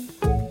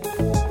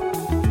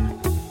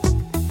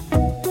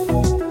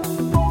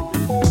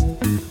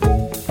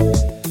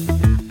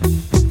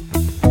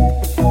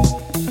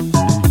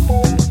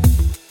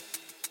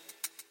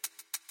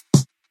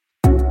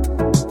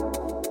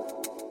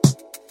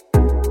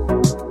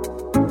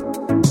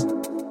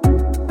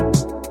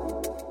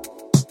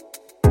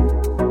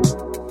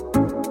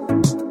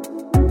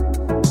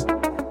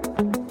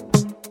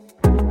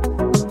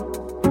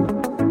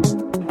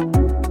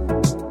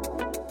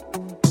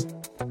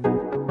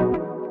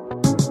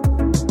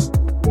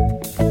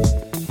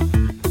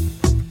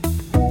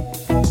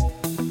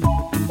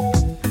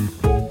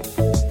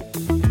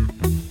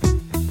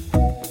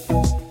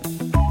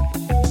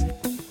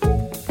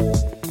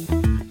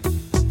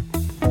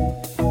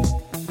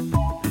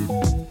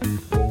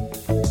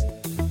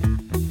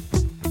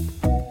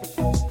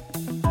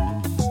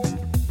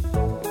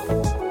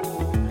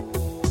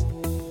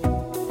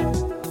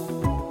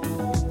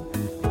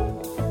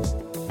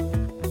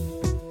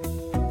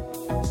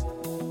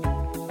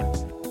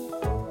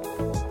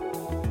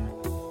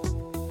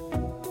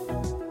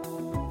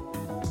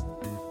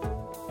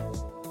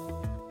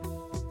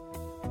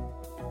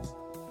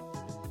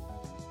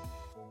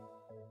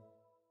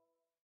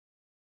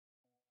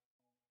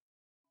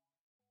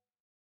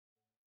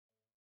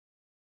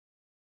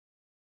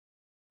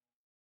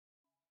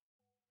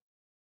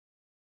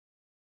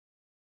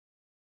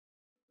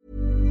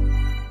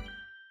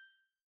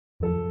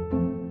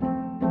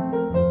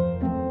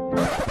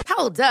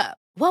 Hold up.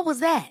 What was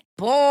that?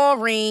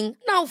 Boring.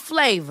 No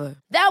flavor.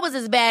 That was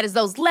as bad as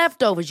those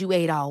leftovers you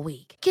ate all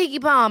week. Keke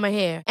Palmer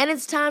here, and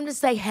it's time to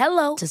say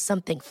hello to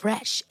something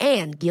fresh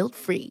and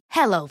guilt-free.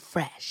 Hello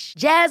Fresh.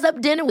 Jazz up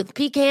dinner with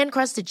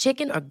pecan-crusted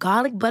chicken or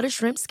garlic butter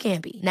shrimp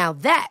scampi. Now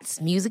that's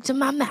music to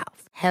my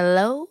mouth.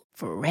 Hello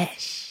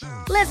Fresh.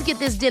 Let's get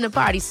this dinner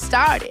party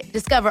started.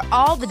 Discover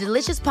all the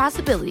delicious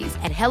possibilities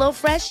at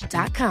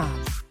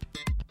HelloFresh.com.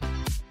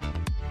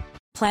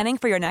 Planning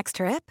for your next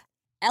trip?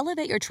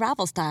 Elevate your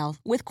travel style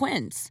with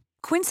Quince.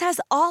 Quince has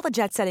all the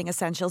jet-setting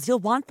essentials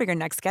you'll want for your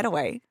next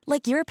getaway,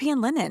 like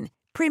European linen,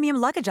 premium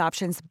luggage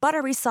options,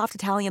 buttery soft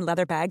Italian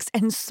leather bags,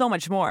 and so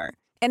much more.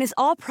 And is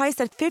all priced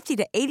at 50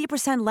 to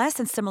 80% less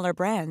than similar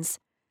brands.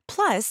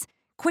 Plus,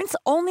 Quince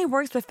only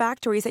works with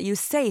factories that use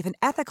safe and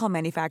ethical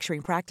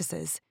manufacturing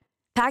practices.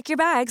 Pack your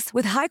bags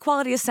with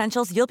high-quality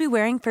essentials you'll be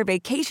wearing for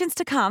vacations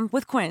to come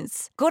with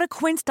Quince. Go to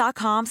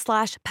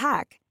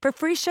quince.com/pack for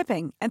free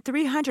shipping and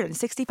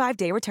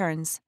 365-day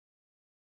returns.